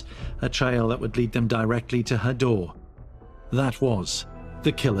detectives, a trail that would lead them directly to her door. That was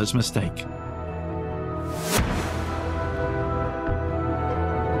the killer's mistake.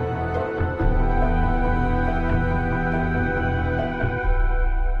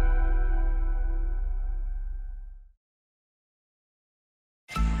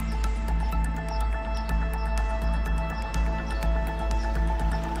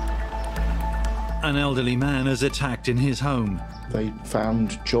 An elderly man is attacked in his home. They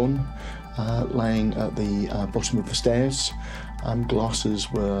found John laying at the bottom of the stairs. Glasses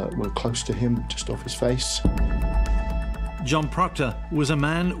were close to him, just off his face. John Proctor was a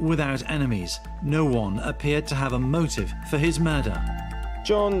man without enemies. No one appeared to have a motive for his murder.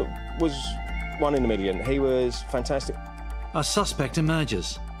 John was one in a million. He was fantastic. A suspect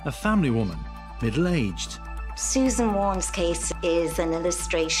emerges, a family woman, middle-aged. Susan Warren's case is an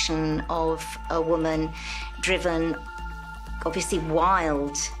illustration of a woman driven, obviously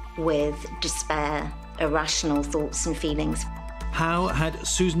wild with despair, irrational thoughts and feelings. How had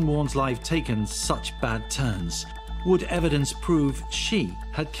Susan Warren's life taken such bad turns? Would evidence prove she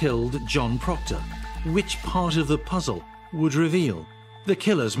had killed John Proctor? Which part of the puzzle would reveal the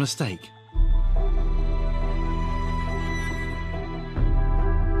killer's mistake?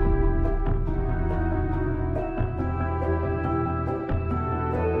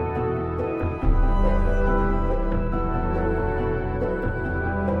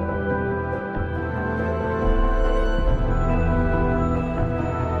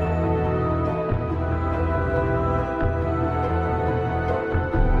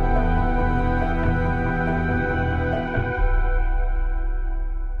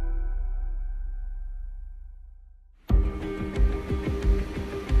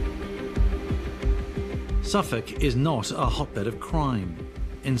 Suffolk is not a hotbed of crime.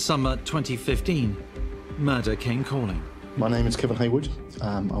 In summer 2015, murder came calling. My name is Kevin Hayward.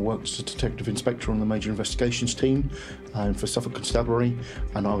 I worked as a detective inspector on the major investigations team for Suffolk Constabulary,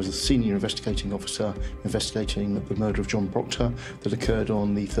 and I was a senior investigating officer investigating the murder of John Proctor that occurred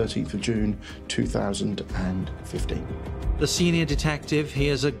on the 13th of June 2015. The senior detective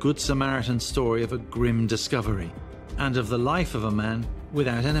hears a Good Samaritan story of a grim discovery and of the life of a man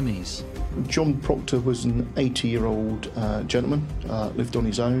without enemies. John Proctor was an 80-year-old gentleman, lived on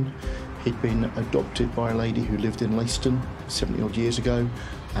his own. He'd been adopted by a lady who lived in Leiston 70-odd years ago,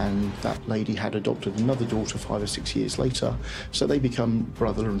 and that lady had adopted another daughter 5 or 6 years later, so they become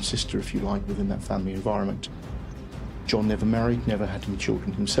brother and sister, if you like, within that family environment. John never married, never had any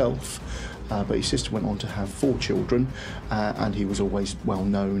children himself, but his sister went on to have 4 children, and he was always well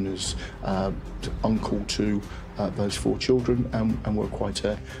known as uncle to those 4 children, and were quite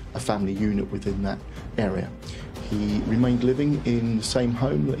a family unit within that area. He remained living in the same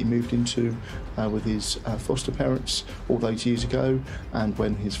home that he moved into with his foster parents all those years ago, and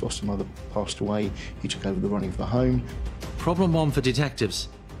when his foster mother passed away, he took over the running of the home. Problem 1 for detectives.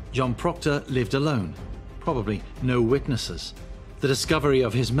 John Proctor lived alone, probably no witnesses. The discovery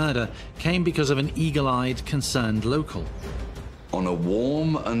of his murder came because of an eagle-eyed, concerned local. On a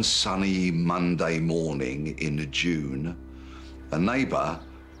warm and sunny Monday morning in June, a neighbour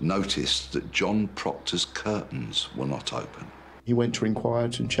noticed that John Proctor's curtains were not open. He went to inquire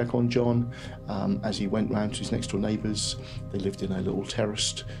to check on John. As he went round to his next door neighbours, they lived in a little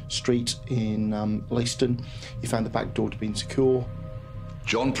terraced street in Leiston. He found the back door to be insecure.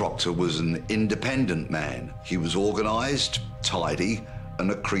 John Proctor was an independent man. He was organised, tidy,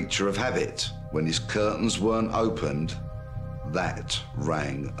 and a creature of habit. When his curtains weren't opened, that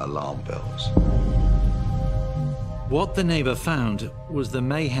rang alarm bells. What the neighbour found was the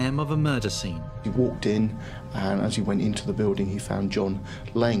mayhem of a murder scene. He walked in, and as he went into the building, he found John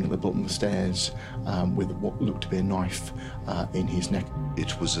laying at the bottom of the stairs with what looked to be a knife in his neck.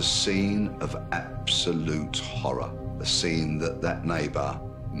 It was a scene of absolute horror, a scene that neighbour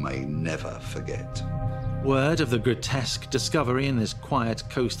may never forget. Word of the grotesque discovery in this quiet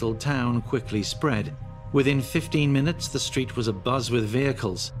coastal town quickly spread. Within 15 minutes, the street was abuzz with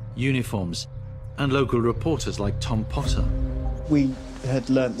vehicles, uniforms, and local reporters like Tom Potter. We had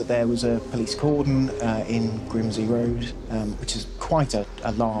learnt that there was a police cordon in Grimsey Road, which is quite a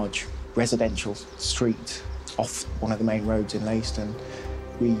large residential street off one of the main roads in Leiston.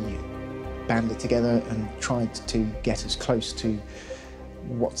 We banded together and tried to get as close to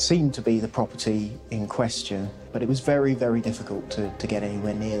what seemed to be the property in question, but it was very, very difficult to get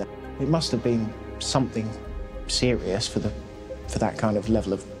anywhere near that. It must have been something serious for that kind of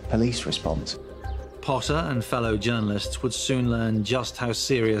level of police response. Potter and fellow journalists would soon learn just how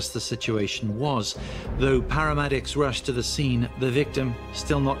serious the situation was. Though paramedics rushed to the scene, the victim,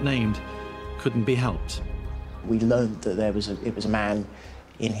 still not named, couldn't be helped. We learned that it was a man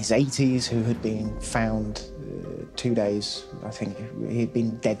in his 80s who had been found 2 days. I think he'd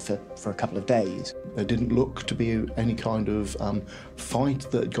been dead for a couple of days. There didn't look to be any kind of fight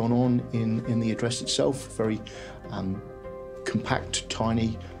that had gone on in the address itself. Very compact,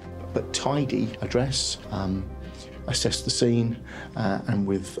 tiny, but tidy address. Assessed the scene and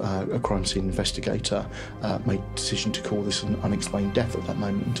with a crime scene investigator made the decision to call this an unexplained death at that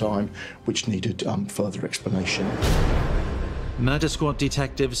moment in time, which needed further explanation. Murder squad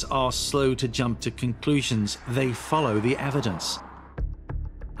detectives are slow to jump to conclusions. They follow the evidence.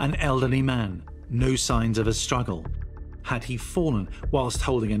 An elderly man, no signs of a struggle. Had he fallen whilst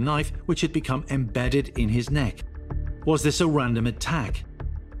holding a knife which had become embedded in his neck? Was this a random attack?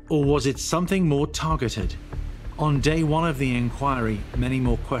 Or was it something more targeted? On day one of the inquiry, many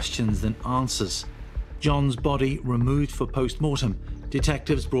more questions than answers. John's body removed for post-mortem.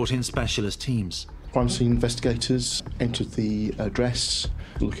 Detectives brought in specialist teams. Crime scene investigators entered the address,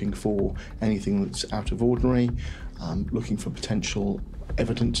 looking for anything that's out of ordinary, looking for potential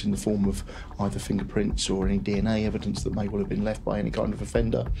evidence in the form of either fingerprints or any DNA evidence that may well have been left by any kind of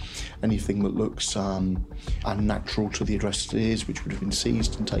offender. Anything that looks unnatural to the address it is, which would have been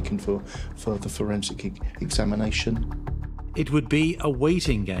seized and taken for further forensic examination. It would be a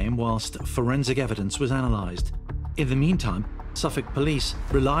waiting game whilst forensic evidence was analysed. In the meantime, Suffolk police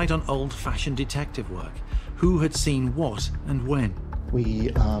relied on old-fashioned detective work. Who had seen what and when?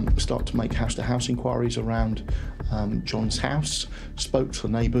 We start to make house-to-house inquiries around John's house, spoke to the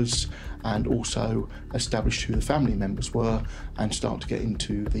neighbours, and also established who the family members were, and start to get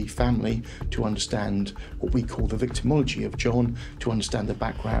into the family to understand what we call the victimology of John, to understand the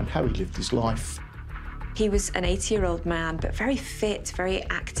background, how he lived his life. He was an 80-year-old man, but very fit, very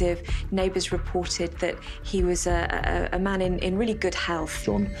active. Neighbours reported that he was a man in really good health.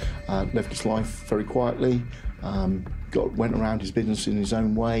 John lived his life very quietly, went around his business in his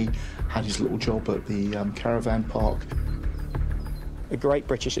own way, had his little job at the caravan park. A great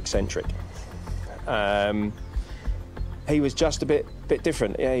British eccentric. He was just a bit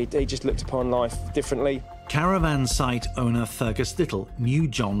different. Yeah, he just looked upon life differently. Caravan site owner Fergus Little knew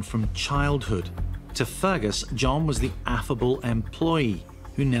John from childhood. To Fergus, John was the affable employee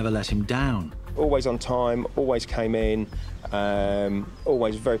who never let him down. Always on time, always came in,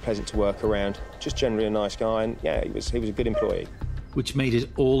 always very pleasant to work around. Just generally a nice guy, and yeah, he was a good employee. Which made it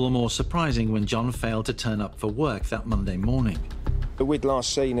all the more surprising when John failed to turn up for work that Monday morning. We'd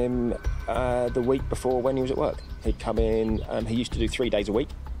last seen him the week before when he was at work. He'd come in, he used to do 3 days a week.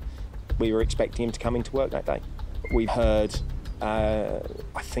 We were expecting him to come into work that day. We heard, I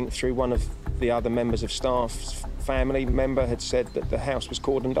think through one of the other members of staff's family member had said that the house was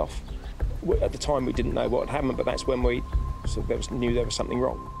cordoned off. At the time we didn't know what had happened, but that's when we knew there was something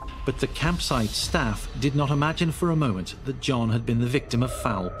wrong. But the campsite staff did not imagine for a moment that John had been the victim of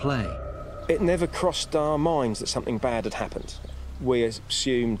foul play. It never crossed our minds that something bad had happened. We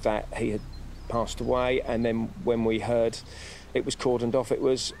assumed that he had passed away, and then when we heard it was cordoned off, it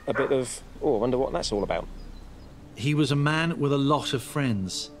was a bit of, oh, I wonder what that's all about. He was a man with a lot of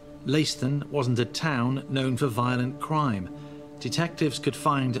friends. Leiston wasn't a town known for violent crime. Detectives could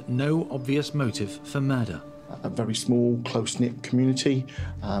find no obvious motive for murder. a very small, close-knit community.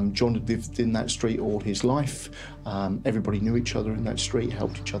 John had lived in that street all his life. Everybody knew each other in that street,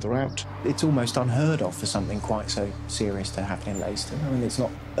 helped each other out. It's almost unheard of for something quite so serious to happen in Leiston. I mean, it's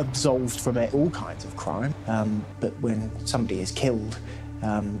not absolved from all kinds of crime, but when somebody is killed,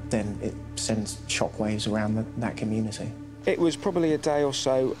 then it sends shockwaves around that community. It was probably a day or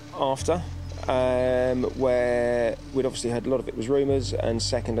so after, where we'd obviously heard a lot of it was rumours and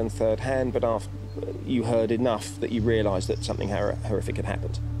second and third hand, but after you heard enough that you realised that something horrific had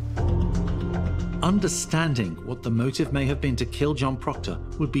happened. Understanding what the motive may have been to kill John Proctor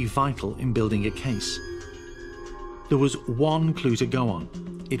would be vital in building a case. There was one clue to go on.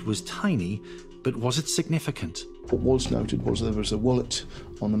 It was tiny, but was it significant? What was noted was there was a wallet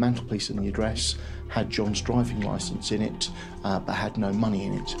on the mantelpiece in the address, had John's driving licence in it, but had no money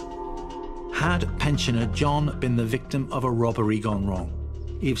in it. Had pensioner John been the victim of a robbery gone wrong?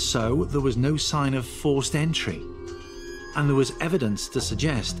 If so, there was no sign of forced entry. And there was evidence to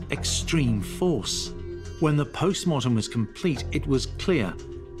suggest extreme force. When the post-mortem was complete, it was clear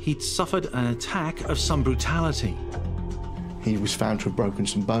he'd suffered an attack of some brutality. He was found to have broken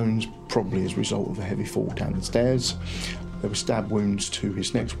some bones, probably as a result of a heavy fall down the stairs. There were stab wounds to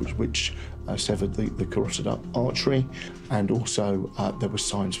his neck, which severed the carotid artery, and also there were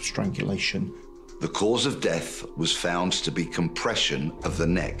signs of strangulation. The cause of death was found to be compression of the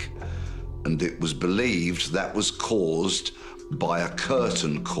neck, and it was believed that was caused by a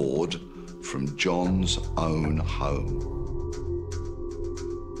curtain cord from John's own home.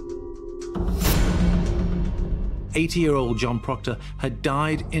 80-year-old John Proctor had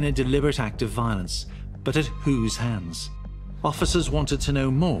died in a deliberate act of violence, but at whose hands? Officers wanted to know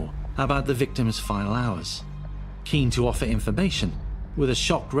more about the victim's final hours. Keen to offer information were the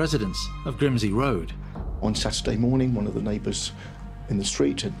shocked residents of Grimsey Road. On Saturday morning, one of the neighbours in the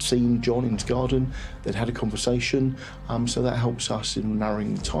street had seen John in his garden. They'd had a conversation, so that helps us in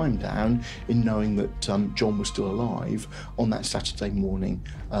narrowing the time down, in knowing that John was still alive on that Saturday morning,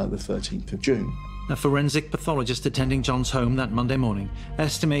 the 13th of June. A forensic pathologist attending John's home that Monday morning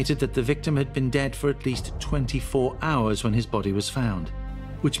estimated that the victim had been dead for at least 24 hours when his body was found,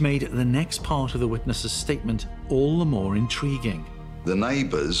 which made the next part of the witness's statement all the more intriguing. The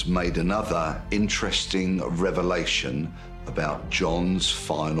neighbours made another interesting revelation about John's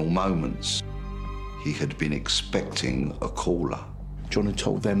final moments. He had been expecting a caller. John had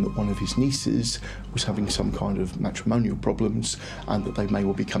told them that one of his nieces was having some kind of matrimonial problems and that they may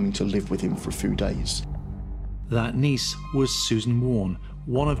well be coming to live with him for a few days. That niece was Susan Warne,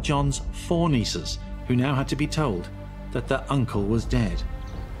 one of John's 4 nieces, who now had to be told that their uncle was dead.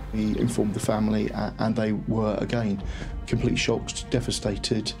 He informed the family and they were, again, completely shocked,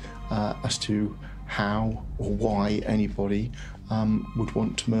 devastated as to how or why anybody would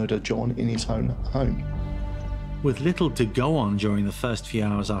want to murder John in his own home. With little to go on during the first few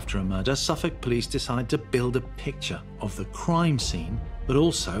hours after a murder, Suffolk police decide to build a picture of the crime scene, but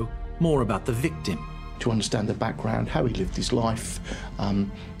also more about the victim. To understand the background, how he lived his life, and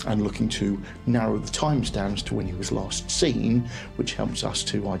looking to narrow the times down as to when he was last seen, which helps us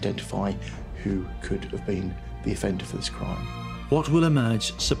to identify who could have been the offender for this crime. What will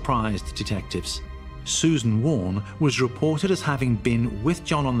emerge surprised detectives. Susan Warne was reported as having been with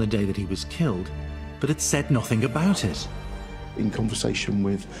John on the day that he was killed, but it said nothing about it. In conversation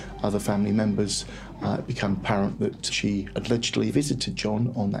with other family members, it became apparent that she allegedly visited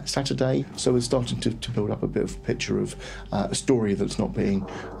John on that Saturday, so we're starting to build up a bit of a picture of a story that's not being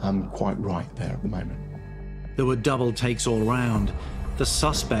quite right there at the moment. There were double takes all round. The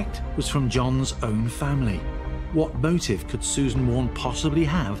suspect was from John's own family. What motive could Susan Warne possibly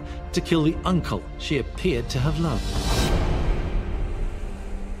have to kill the uncle she appeared to have loved?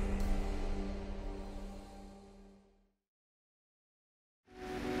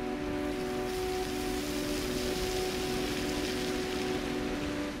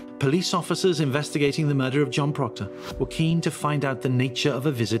 Police officers investigating the murder of John Proctor were keen to find out the nature of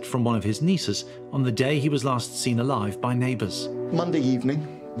a visit from one of his nieces on the day he was last seen alive by neighbours. Monday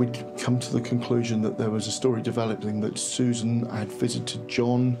evening, we'd come to the conclusion that there was a story developing that Susan had visited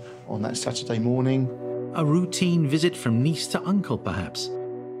John on that Saturday morning. A routine visit from niece to uncle, perhaps.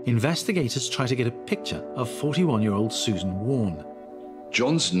 Investigators try to get a picture of 41-year-old Susan Warne.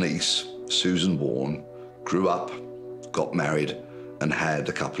 John's niece, Susan Warne, grew up, got married, and had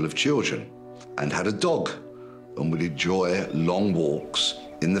a couple of children, and had a dog, and would enjoy long walks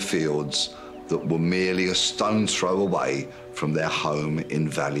in the fields that were merely a stone's throw away from their home in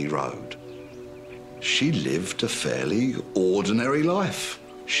Valley Road. She lived a fairly ordinary life.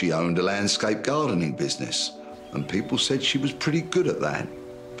 She owned a landscape gardening business, and people said she was pretty good at that.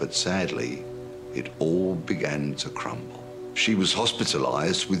 But sadly, it all began to crumble. She was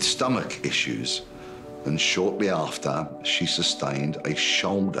hospitalized with stomach issues, and shortly after, she sustained a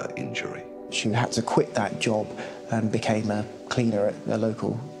shoulder injury. She had to quit that job and became a cleaner at a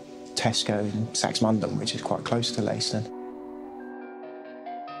local Tesco in Saxmundham, which is quite close to Leiston.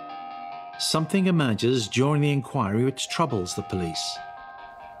 Something emerges during the inquiry which troubles the police.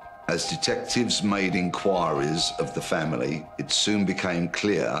 As detectives made inquiries of the family, it soon became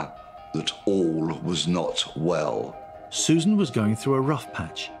clear that all was not well. Susan was going through a rough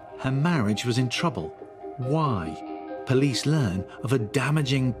patch. Her marriage was in trouble. Why? Police learn of a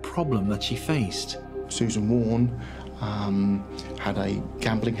damaging problem that she faced. Susan Warne had a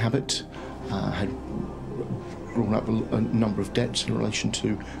gambling habit, had drawn up a number of debts in relation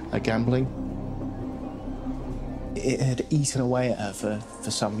to gambling. It had eaten away at her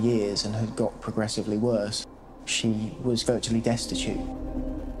for some years and had got progressively worse. She was virtually destitute.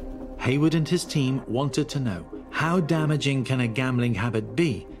 Hayward and his team wanted to know, how damaging can a gambling habit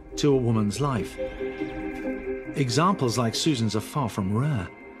be to a woman's life? Examples like Susan's are far from rare.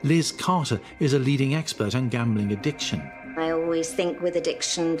 Liz Carter is a leading expert on gambling addiction. I always think with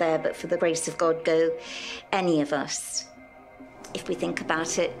addiction there, but for the grace of God, go any of us. If we think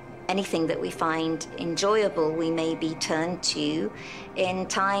about it, anything that we find enjoyable, we may be turned to in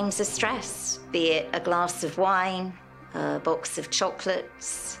times of stress, be it a glass of wine, a box of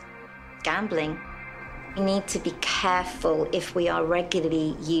chocolates, gambling. We need to be careful if we are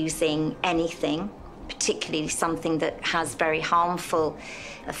regularly using anything, particularly something that has very harmful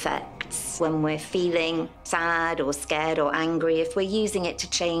effects when we're feeling sad or scared or angry, if we're using it to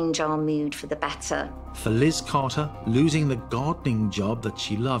change our mood for the better. For Liz Carter, losing the gardening job that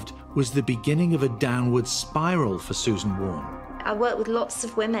she loved was the beginning of a downward spiral for Susan Warne. I work with lots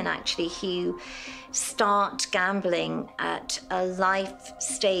of women actually who start gambling at a life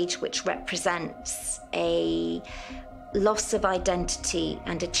stage which represents a loss of identity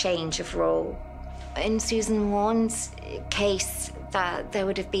and a change of role. In Susan Warne's case, that there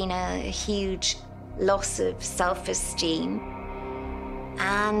would have been a huge loss of self-esteem,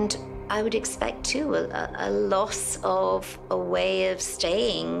 and I would expect too a loss of a way of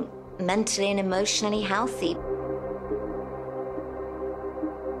staying mentally and emotionally healthy.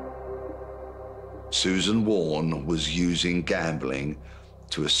 Susan Warne was using gambling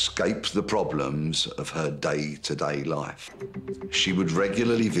to escape the problems of her day-to-day life. She would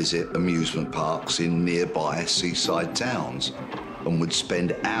regularly visit amusement parks in nearby seaside towns and would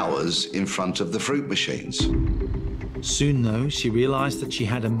spend hours in front of the fruit machines. Soon, though, she realized that she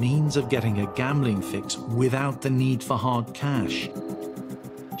had a means of getting a gambling fix without the need for hard cash.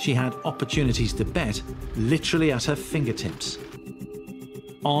 She had opportunities to bet literally at her fingertips.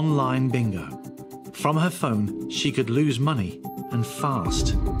 Online bingo. From her phone, she could lose money, and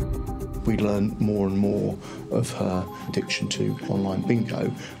fast. We learn more and more of her addiction to online bingo,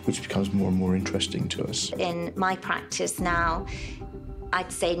 which becomes more and more interesting to us. In my practice now,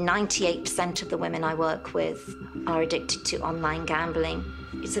 I'd say 98% of the women I work with are addicted to online gambling.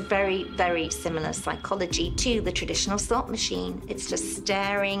 It's a very, very similar psychology to the traditional slot machine. It's just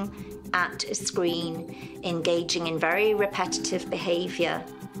staring at a screen, engaging in very repetitive behavior,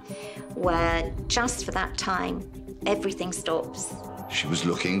 where just for that time, everything stops. She was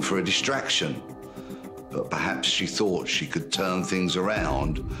looking for a distraction, but perhaps she thought she could turn things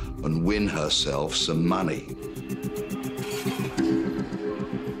around and win herself some money.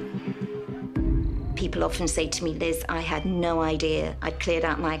 People often say to me, Liz, I had no idea. I'd cleared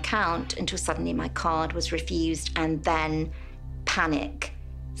out my account until suddenly my card was refused, and then panic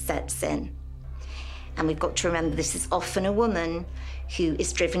sets in. And we've got to remember this is often a woman who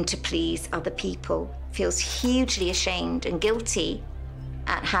is driven to please other people, feels hugely ashamed and guilty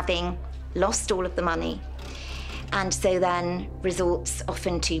at having lost all of the money, and so then resorts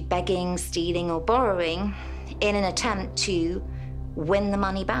often to begging, stealing or borrowing in an attempt to win the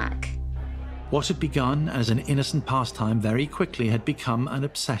money back. What had begun as an innocent pastime very quickly had become an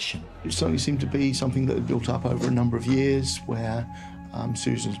obsession. It certainly seemed to be something that had built up over a number of years, where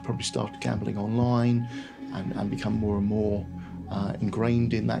Susan's probably started gambling online and become more and more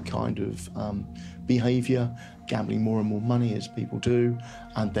ingrained in that kind of behaviour, gambling more and more money as people do,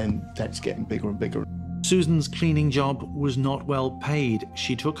 and then debts getting bigger and bigger. Susan's cleaning job was not well paid.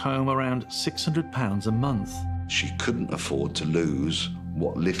 She took home around £600 a month. She couldn't afford to lose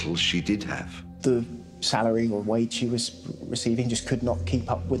what little she did have. The salary or wage she was receiving just could not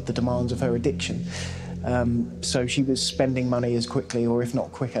keep up with the demands of her addiction. So she was spending money as quickly, or if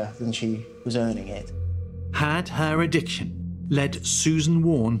not quicker, than she was earning it. Had her addiction led Susan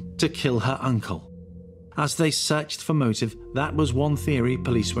Warne to kill her uncle? As they searched for motive, that was one theory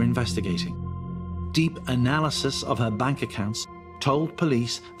police were investigating. deep analysis of her bank accounts told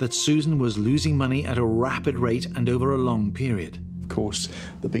police that Susan was losing money at a rapid rate and over a long period. Of course,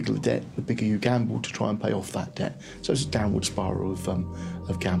 the bigger the debt, the bigger you gamble to try and pay off that debt. So it's a downward spiral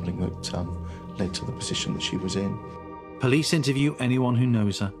of gambling that led to the position that she was in. Police interview anyone who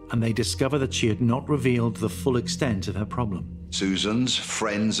knows her, and they discover that she had not revealed the full extent of her problem. Susan's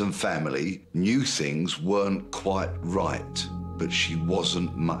friends and family knew things weren't quite right, but she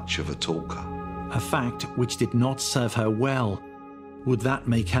wasn't much of a talker. A fact which did not serve her well. Would that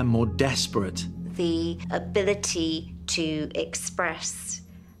make her more desperate? The ability to express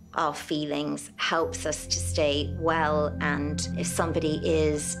our feelings helps us to stay well, and if somebody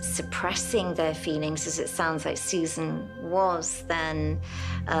is suppressing their feelings, as it sounds like Susan was, then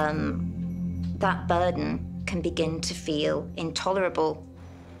that burden can begin to feel intolerable.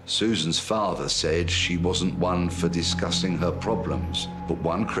 Susan's father said she wasn't one for discussing her problems, but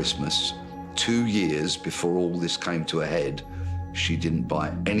one Christmas, 2 years before all this came to a head, she didn't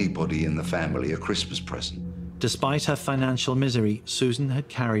buy anybody in the family a Christmas present. Despite her financial misery, Susan had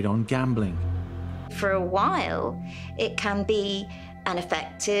carried on gambling. For a while, it can be an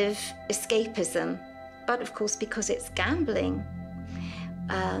effective escapism, but of course, because it's gambling,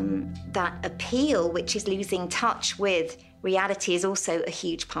 that appeal, which is losing touch with reality, is also a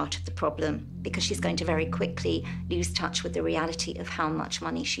huge part of the problem, because she's going to very quickly lose touch with the reality of how much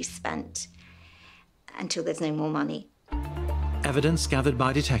money she's spent until there's no more money. Evidence gathered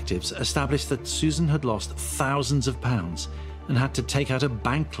by detectives established that Susan had lost thousands of pounds and had to take out a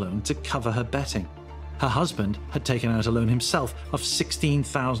bank loan to cover her betting. Her husband had taken out a loan himself of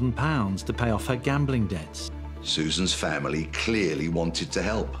 £16,000 to pay off her gambling debts. Susan's family clearly wanted to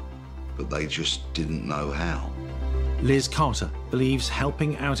help, but they just didn't know how. Liz Carter believes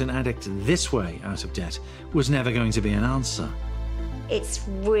helping out an addict this way out of debt was never going to be an answer. It's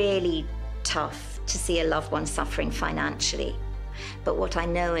really tough to see a loved one suffering financially. But what I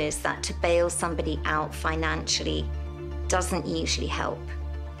know is that to bail somebody out financially doesn't usually help,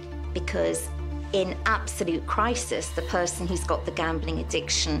 because in absolute crisis, the person who's got the gambling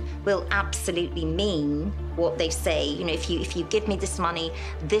addiction will absolutely mean what they say. You know, if you give me this money,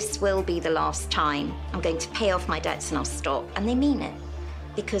 this will be the last time. I'm going to pay off my debts and I'll stop. And they mean it,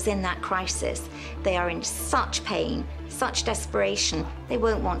 because in that crisis, they are in such pain, such desperation, they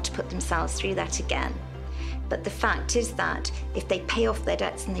won't want to put themselves through that again. But the fact is that if they pay off their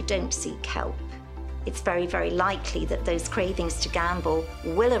debts and they don't seek help, it's very, very likely that those cravings to gamble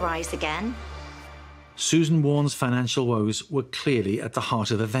will arise again. Susan Warren's financial woes were clearly at the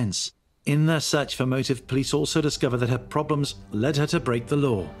heart of events. In their search for motive, police also discovered that her problems led her to break the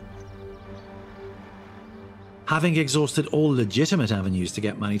law. Having exhausted all legitimate avenues to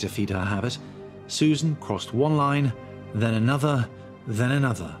get money to feed her habit, Susan crossed one line, then another, then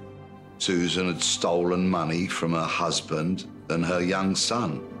another. Susan had stolen money from her husband and her young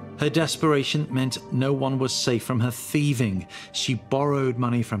son. Her desperation meant no one was safe from her thieving. She borrowed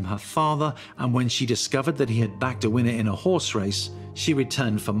money from her father, and when she discovered that he had backed a winner in a horse race, she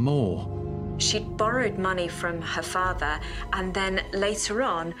returned for more. She'd borrowed money from her father, and then later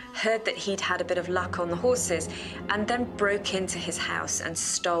on heard that he'd had a bit of luck on the horses, and then broke into his house and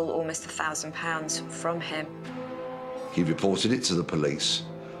stole almost £1,000 from him. He reported it to the police,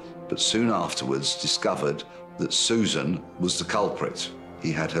 but soon afterwards discovered that Susan was the culprit.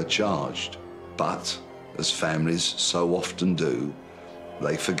 He had her charged, but, as families so often do,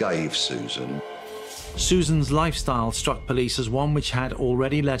 they forgave Susan. Susan's lifestyle struck police as one which had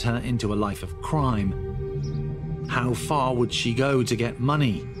already led her into a life of crime. How far would she go to get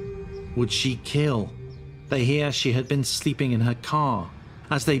money? Would she kill? They hear she had been sleeping in her car.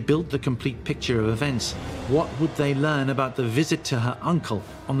 As they built the complete picture of events, what would they learn about the visit to her uncle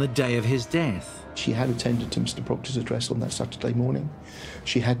on the day of his death? She had attended to Mr. Proctor's address on that Saturday morning.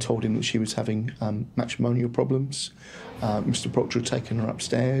 She had told him that she was having matrimonial problems. Mr. Proctor had taken her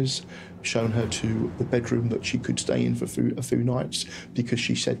upstairs, shown her to the bedroom that she could stay in for a few nights, because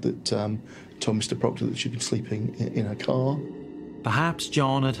she said that, told Mr. Proctor that she'd been sleeping in her car. Perhaps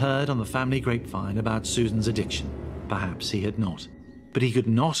John had heard on the family grapevine about Susan's addiction. Perhaps he had not. But he could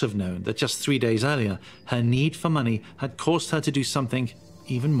not have known that just 3 days earlier, her need for money had caused her to do something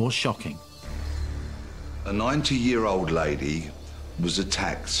even more shocking. A 90-year-old lady was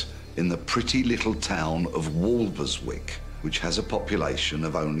attacked in the pretty little town of Walberswick, which has a population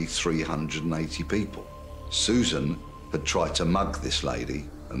of only 380 people. Susan had tried to mug this lady,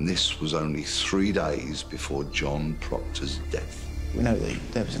 and this was only 3 days before John Proctor's death. We know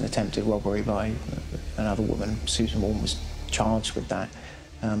that there was an attempted robbery by another woman. Susan Warren was charged with that.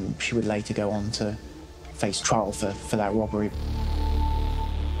 She would later go on to face trial for that robbery.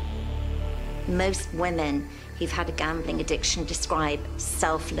 Most women who've had a gambling addiction describe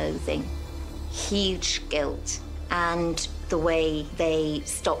self-loathing, huge guilt, and the way they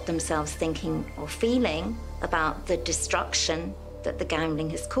stop themselves thinking or feeling about the destruction that the gambling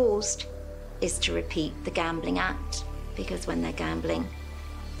has caused is to repeat the gambling act, because when they're gambling,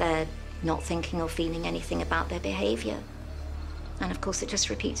 they're not thinking or feeling anything about their behavior. And of course, it just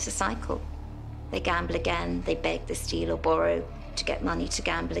repeats the cycle. They gamble again, they beg, they steal or borrow to get money to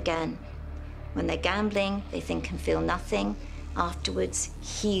gamble again. When they're gambling, they think and feel nothing. Afterwards,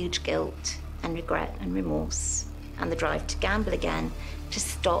 huge guilt and regret and remorse, and the drive to gamble again to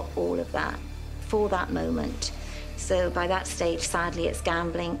stop all of that for that moment. So by that stage, sadly, it's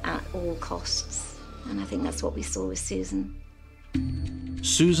gambling at all costs. And I think that's what we saw with Susan.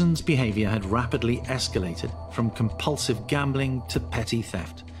 Susan's behaviour had rapidly escalated from compulsive gambling to petty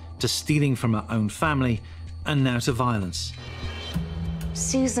theft, to stealing from her own family, and now to violence.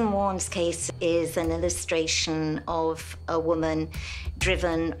 Susan Warren's case is an illustration of a woman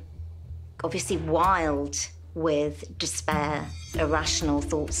driven, obviously wild, with despair, irrational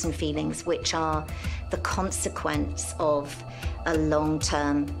thoughts and feelings, which are the consequence of a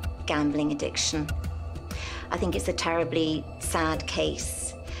long-term gambling addiction. I think it's a terribly sad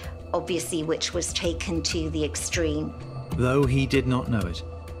case, obviously, which was taken to the extreme. Though he did not know it,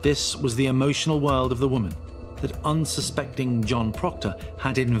 this was the emotional world of the woman that unsuspecting John Proctor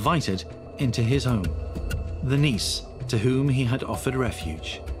had invited into his home, the niece to whom he had offered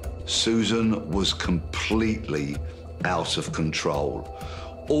refuge. Susan was completely out of control.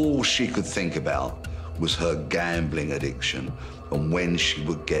 All she could think about was her gambling addiction and when she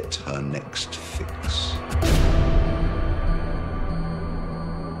would get her next fix.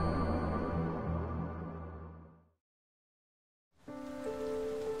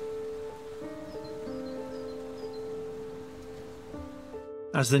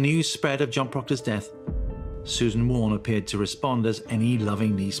 As the news spread of John Proctor's death, Susan Warren appeared to respond as any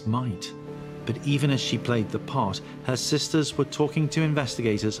loving niece might. But even as she played the part, her sisters were talking to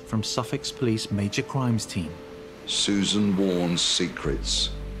investigators from Suffolk's Police Major Crimes Team. Susan Warren's secrets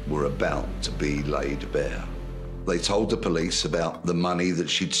were about to be laid bare. They told the police about the money that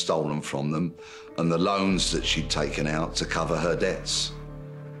she'd stolen from them and the loans that she'd taken out to cover her debts.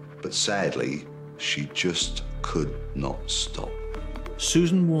 But sadly, she just could not stop.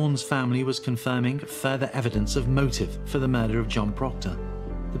 Susan Warren's family was confirming further evidence of motive for the murder of John Proctor.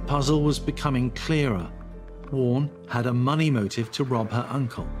 The puzzle was becoming clearer. Warren had a money motive to rob her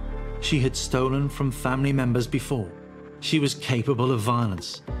uncle. She had stolen from family members before. She was capable of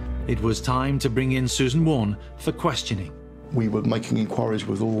violence. It was time to bring in Susan Warren for questioning. We were making inquiries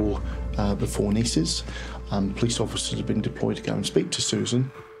with all the four nieces. Police officers had been deployed to go and speak to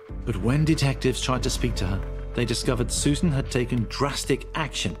Susan. But when detectives tried to speak to her, they discovered Susan had taken drastic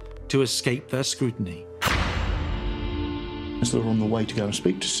action to escape their scrutiny. As they were on the way to go and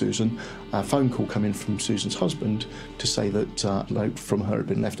speak to Susan, a phone call came in from Susan's husband to say that a note from her had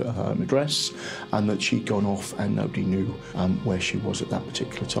been left at her home address and that she'd gone off and nobody knew where she was at that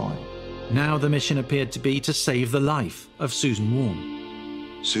particular time. Now the mission appeared to be to save the life of Susan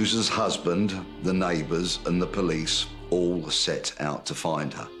Warren. Susan's husband, the neighbours and the police all set out to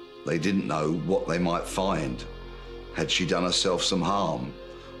find her. They didn't know what they might find. Had she done herself some harm?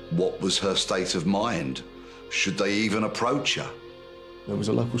 What was her state of mind? Should they even approach her? There was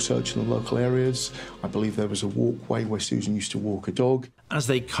a local search in the local areas. I believe there was a walkway where Susan used to walk a dog. As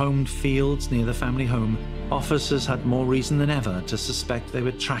they combed fields near the family home, officers had more reason than ever to suspect they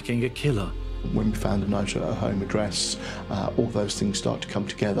were tracking a killer. When we found a note at her home address, all those things start to come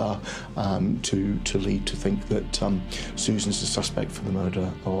together to lead to think that Susan's the suspect for the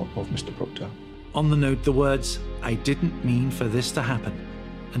murder of Mr. Proctor. On the note, the words, "I didn't mean for this to happen,"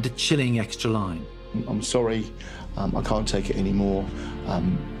 and a chilling extra line. "I'm sorry, I can't take it anymore.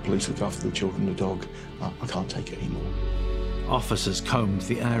 Please look after the children and the dog. I can't take it anymore." Officers combed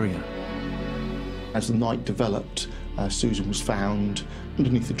the area. As the night developed, Susan was found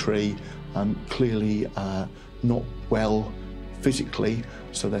underneath a tree, clearly not well physically,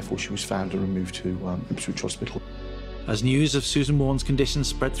 so therefore she was found and removed to Ipswich Hospital. As news of Susan Warren's condition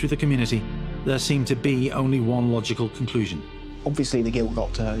spread through the community, there seemed to be only one logical conclusion. Obviously the guilt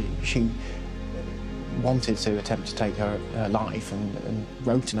got to her. She wanted to attempt to take her life and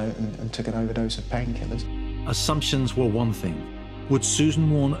wrote a note and took an overdose of painkillers. Assumptions were one thing. Would Susan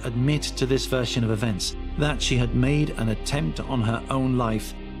Warren admit to this version of events, that she had made an attempt on her own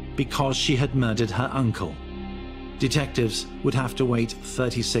life because she had murdered her uncle? Detectives would have to wait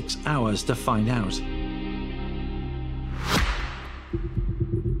 36 hours to find out.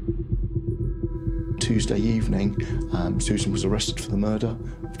 Tuesday evening, Susan was arrested for the murder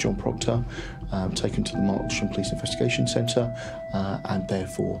of John Proctor, taken to the Martlesham Police Investigation Centre, and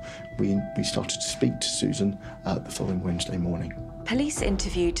therefore we started to speak to Susan the following Wednesday morning. Police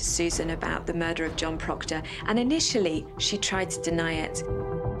interviewed Susan about the murder of John Proctor, and initially she tried to deny it.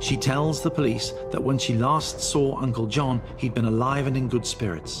 She tells the police that when she last saw Uncle John, he'd been alive and in good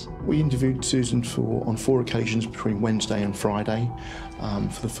spirits. We interviewed Susan on 4 occasions between Wednesday and Friday.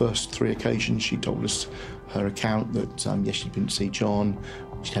 For the first 3 occasions, she told us her account that, yes, she didn't see John,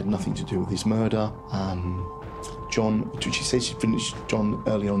 she had nothing to do with his murder. She says she finished John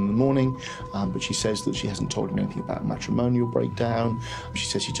early on in the morning, but she says that she hasn't told him anything about a matrimonial breakdown. She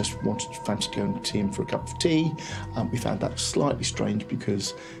says she just fancied going to see him for a cup of tea. We found that slightly strange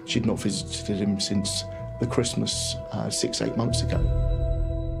because she'd not visited him since the Christmas 6-8 months ago.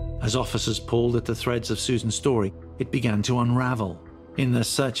 As officers pulled at the threads of Susan's story, it began to unravel. In their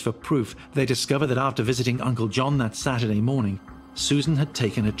search for proof, they discovered that after visiting Uncle John that Saturday morning, Susan had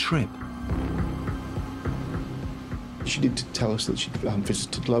taken a trip. She did tell us that she'd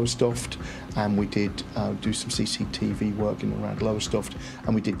visited Lowestoft, and we did do some CCTV work in and around Lowestoft,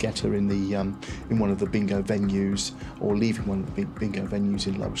 and we did get her in one of the bingo venues, or leaving one of the bingo venues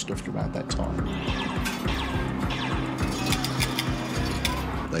in Lowestoft around that time.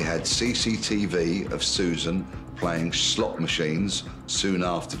 They had CCTV of Susan playing slot machines soon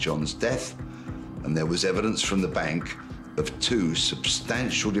after John's death, and there was evidence from the bank of 2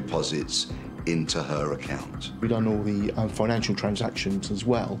 substantial deposits into her account. We've done all the financial transactions as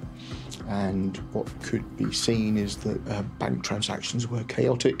well, and what could be seen is that bank transactions were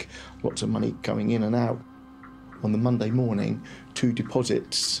chaotic, lots of money going in and out. On the Monday morning, 2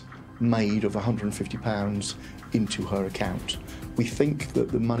 deposits made of £150 into her account. We think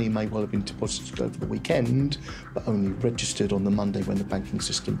that the money may well have been deposited over the weekend, but only registered on the Monday when the banking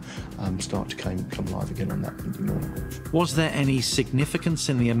system started to come live again on that Monday morning. Was there any significance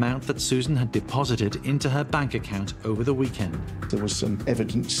in the amount that Susan had deposited into her bank account over the weekend? There was some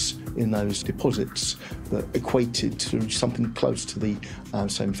evidence in those deposits that equated to something close to the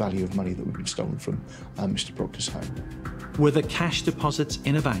same value of money that had been stolen from Mr. Proctor's home. Were the cash deposits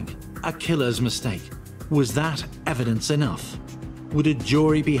in a bank a killer's mistake? Was that evidence enough? Would a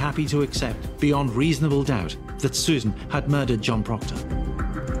jury be happy to accept, beyond reasonable doubt, that Susan had murdered John Proctor?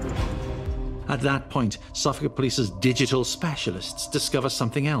 At that point, Suffolk Police's digital specialists discover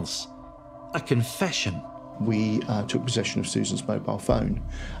something else. A confession. We took possession of Susan's mobile phone,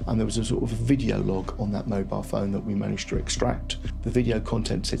 and there was a sort of a video log on that mobile phone that we managed to extract. The video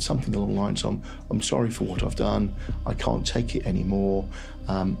content said something along the lines of, "I'm sorry for what I've done, I can't take it anymore,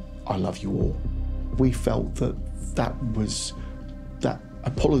 I love you all." We felt that that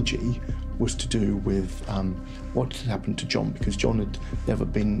apology was to do with what had happened to John, because John had never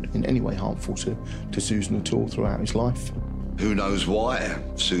been in any way harmful to Susan at all throughout his life. Who knows why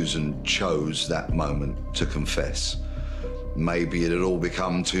Susan chose that moment to confess? Maybe it had all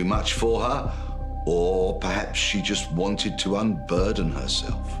become too much for her, or perhaps she just wanted to unburden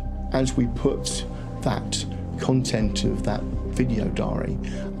herself. As we put that content of that video diary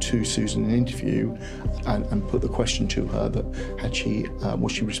to Susan in an interview and put the question to her that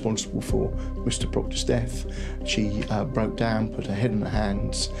was she responsible for Mr. Proctor's death, she broke down, put her head in her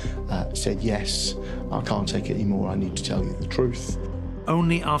hands, said, "Yes, I can't take it anymore, I need to tell you the truth."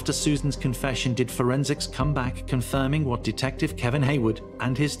 Only after Susan's confession did forensics come back confirming what Detective Kevin Haywood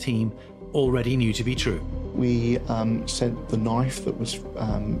and his team already knew to be true. We sent the knife that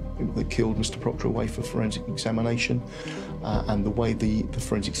killed Mr. Proctor away for forensic examination, and the way the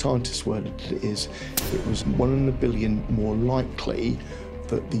forensic scientists worded it is, it was 1 in a billion more likely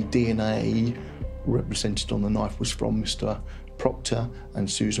that the DNA represented on the knife was from Mr. Proctor and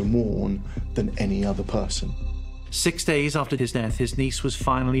Susan Warne than any other person. 6 days after his death, his niece was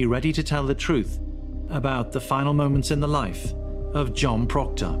finally ready to tell the truth about the final moments in the life of John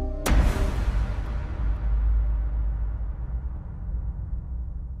Proctor.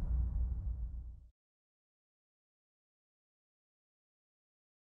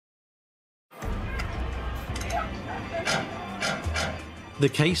 The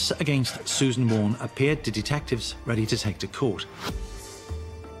case against Susan Warne appeared to detectives ready to take to court.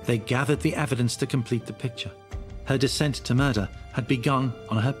 They gathered the evidence to complete the picture. Her descent to murder had begun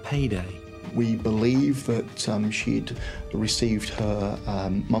on her payday. We believe that she'd received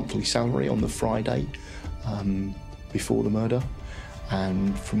her monthly salary on the Friday before the murder,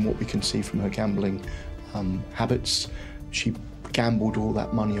 and from what we can see from her gambling habits, she gambled all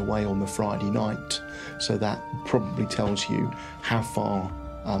that money away on the Friday night, so that probably tells you how far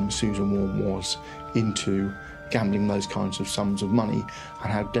Susan Warne was into gambling those kinds of sums of money,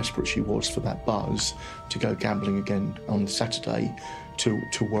 and how desperate she was for that buzz to go gambling again on Saturday to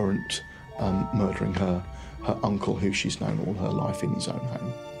warrant murdering her uncle, who she's known all her life, in his own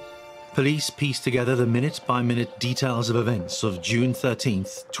home. Police pieced together the minute-by-minute details of events of June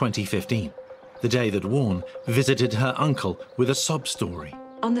 13th, 2015, the day that Warren visited her uncle with a sob story.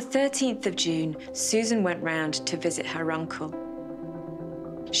 On the 13th of June, Susan went round to visit her uncle.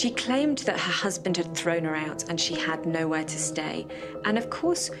 She claimed that her husband had thrown her out and she had nowhere to stay. And of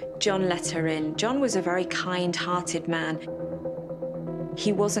course, John let her in. John was a very kind-hearted man.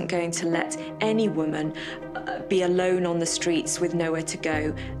 He wasn't going to let any woman be alone on the streets with nowhere to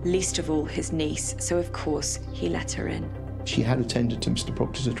go, least of all his niece. So of course, he let her in. She had attended to Mr.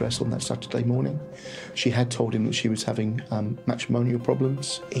 Proctor's address on that Saturday morning. She had told him that she was having matrimonial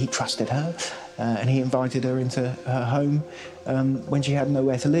problems. He trusted her, and he invited her into her home when she had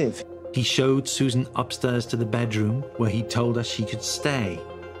nowhere to live. He showed Susan upstairs to the bedroom where he told her she could stay.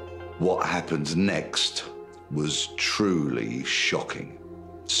 What happened next was truly shocking.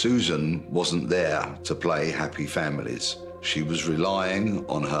 Susan wasn't there to play happy families. She was relying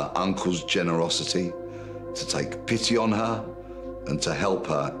on her uncle's generosity to take pity on her and to help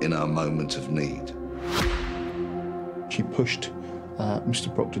her in her moment of need. She pushed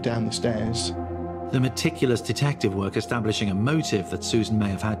Mr. Proctor down the stairs. The meticulous detective work establishing a motive that Susan may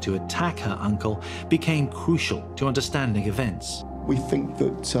have had to attack her uncle became crucial to understanding events. We think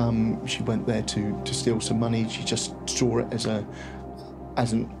that she went there to steal some money. She just saw it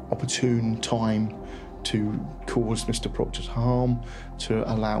as an opportune time to cause Mr. Proctor harm, to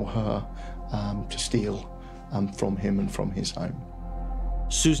allow her to steal from him and from his home.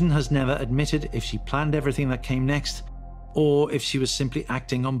 Susan has never admitted if she planned everything that came next or if she was simply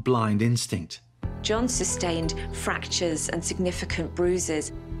acting on blind instinct. John sustained fractures and significant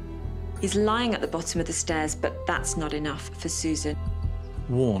bruises. He's lying at the bottom of the stairs, but that's not enough for Susan.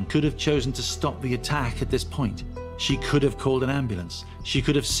 Warren could have chosen to stop the attack at this point. She could have called an ambulance. She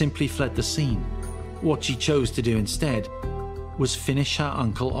could have simply fled the scene. What she chose to do instead was finish her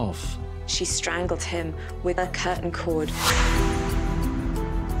uncle off. She strangled him with a curtain cord.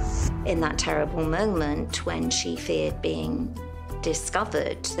 In that terrible moment when she feared being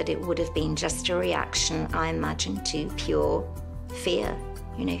discovered, that it would have been just a reaction, I imagine, to pure fear.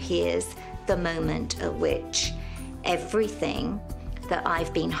 You know, here's the moment at which everything that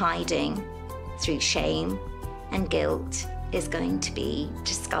I've been hiding through shame and guilt is going to be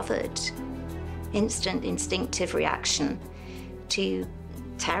discovered. Instant, instinctive reaction to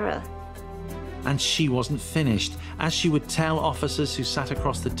terror. And she wasn't finished, as she would tell officers who sat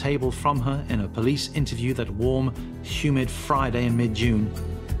across the table from her in a police interview that warm, humid Friday in mid-June,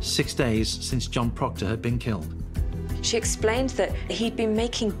 6 days since John Proctor had been killed. She explained that he'd been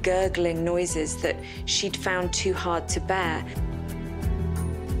making gurgling noises that she'd found too hard to bear.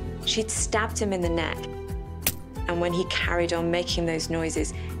 She'd stabbed him in the neck, and when he carried on making those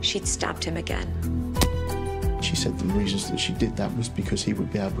noises, she'd stabbed him again. She said the reasons that she did that was because he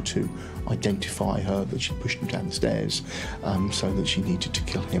would be able to identify her, that she pushed him down the stairs, so that she needed to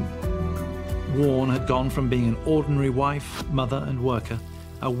kill him. Warren had gone from being an ordinary wife, mother and worker,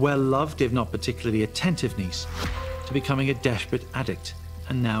 a well-loved if not particularly attentive niece, to becoming a desperate addict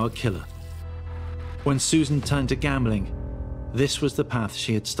and now a killer. When Susan turned to gambling, this was the path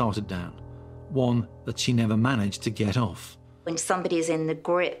she had started down, one that she never managed to get off. When somebody is in the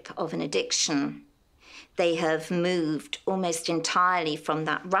grip of an addiction, they have moved almost entirely from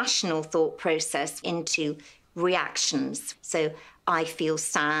that rational thought process into reactions. So I feel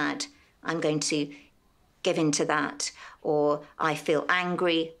sad, I'm going to give in to that. Or I feel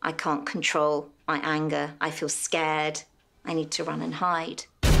angry, I can't control my anger. I feel scared, I need to run and hide.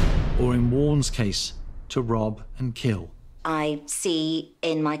 Or in Warren's case, to rob and kill. I see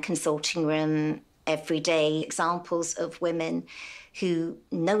in my consulting room every day examples of women who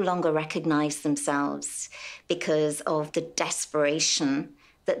no longer recognize themselves because of the desperation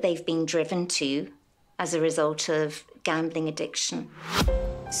that they've been driven to as a result of gambling addiction.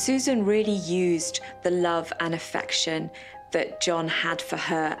 Susan really used the love and affection that John had for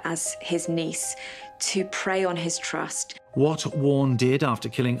her as his niece to prey on his trust. What Warren did after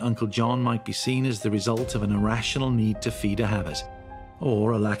killing Uncle John might be seen as the result of an irrational need to feed a habit,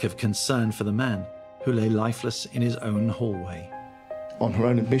 or a lack of concern for the man who lay lifeless in his own hallway. On her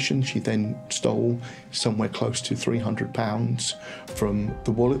own admission, she then stole somewhere close to £300 from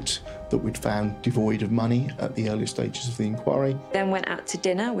the wallet that we'd found devoid of money at the early stages of the inquiry. Then went out to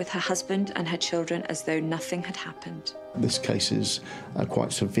dinner with her husband and her children as though nothing had happened. This case is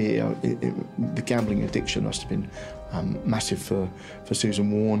quite severe. The gambling addiction must have been massive for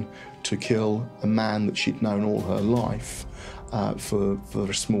Susan Warne to kill a man that she'd known all her life for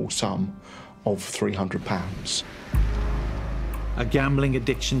a small sum of £300. A gambling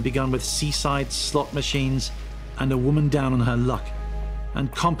addiction begun with seaside slot machines and a woman down on her luck, and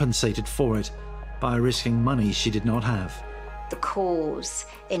compensated for it by risking money she did not have. The cause,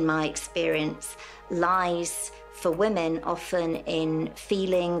 in my experience, lies for women often in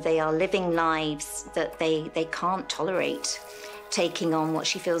feeling they are living lives that they can't tolerate, taking on what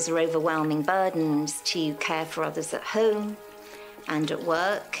she feels are overwhelming burdens to care for others at home and at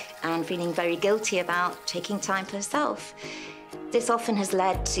work, and feeling very guilty about taking time for herself. This often has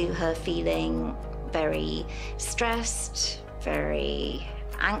led to her feeling very stressed, very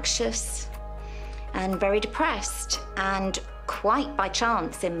anxious, and very depressed. And quite by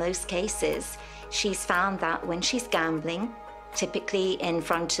chance, in most cases, she's found that when she's gambling, typically in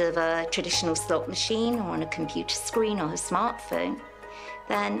front of a traditional slot machine or on a computer screen or her smartphone,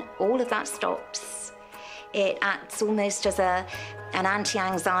 then all of that stops. It acts almost as an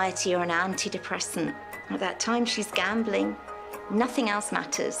anti-anxiety or an antidepressant. At that time she's gambling, nothing else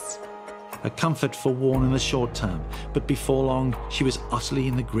matters. A comfort for Warne in the short term, but before long, she was utterly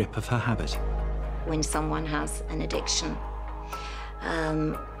in the grip of her habit. When someone has an addiction,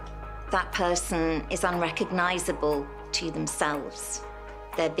 that person is unrecognizable to themselves.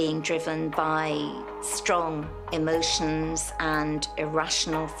 They're being driven by strong emotions and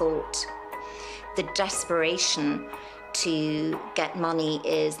irrational thought. The desperation to get money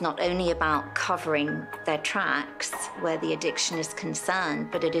is not only about covering their tracks where the addiction is concerned,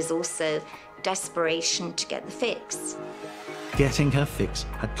 but it is also desperation to get the fix. Getting her fix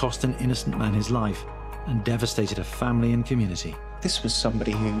had cost an innocent man his life and devastated her family and community. This was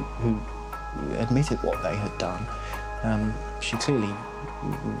somebody who admitted what they had done. She clearly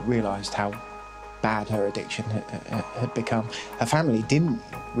realised how bad her addiction had become. Her family didn't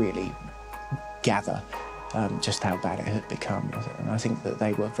really gather just how bad it had become. And I think that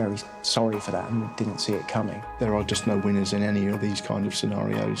they were very sorry for that and didn't see it coming. There are just no winners in any of these kind of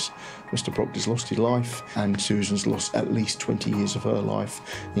scenarios. Mr. Proctor's lost his life, and Susan's lost at least 20 years of her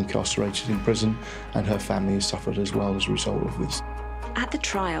life incarcerated in prison, and her family has suffered as well as a result of this. At the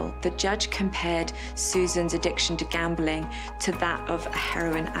trial, the judge compared Susan's addiction to gambling to that of a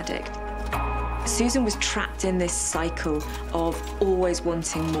heroin addict. Susan was trapped in this cycle of always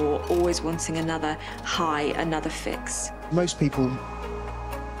wanting more, always wanting another high, another fix. Most people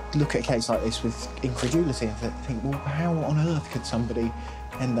look at a case like this with incredulity and think, well, how on earth could somebody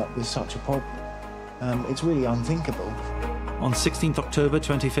end up with such a problem? It's really unthinkable. On 16th October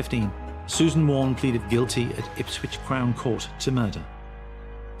 2015, Susan Warne pleaded guilty at Ipswich Crown Court to murder.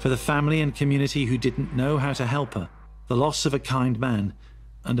 For the family and community who didn't know how to help her, the loss of a kind man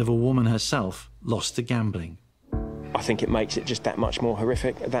and of a woman herself lost to gambling. I think it makes it just that much more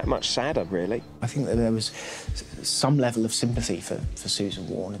horrific, that much sadder, really. I think that there was some level of sympathy for Susan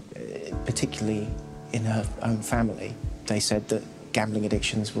Warne, particularly in her own family. They said that gambling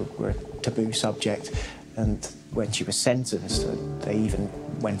addictions were a taboo subject, and when she was sentenced, they even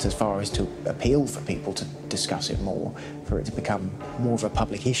went as far as to appeal for people to discuss it more, for it to become more of a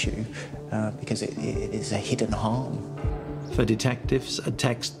public issue, because it is a hidden harm. For detectives, a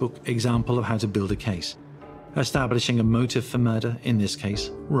textbook example of how to build a case, establishing a motive for murder, in this case,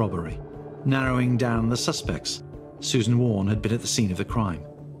 robbery. Narrowing down the suspects, Susan Warne had been at the scene of the crime.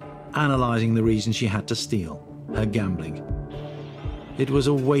 Analysing the reason she had to steal, her gambling. It was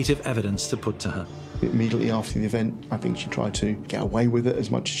a weight of evidence to put to her. Immediately after the event, I think she tried to get away with it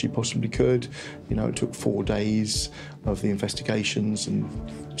as much as she possibly could. You know, it took 4 days of the investigations and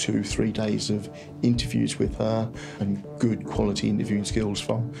 2-3 days of interviews with her, and good quality interviewing skills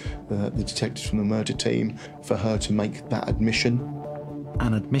from the detectives from the murder team for her to make that admission.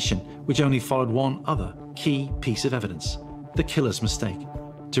 An admission which only followed one other key piece of evidence, the killer's mistake,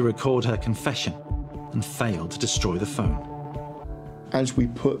 to record her confession and fail to destroy the phone. As we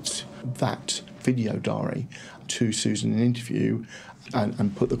put that video diary to Susan in an interview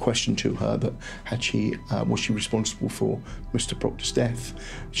and put the question to her that was she responsible for Mr. Proctor's death,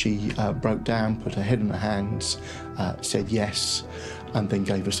 she broke down, put her head in her hands, said yes, and then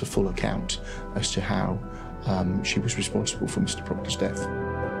gave us a full account as to how she was responsible for Mr. Proctor's death.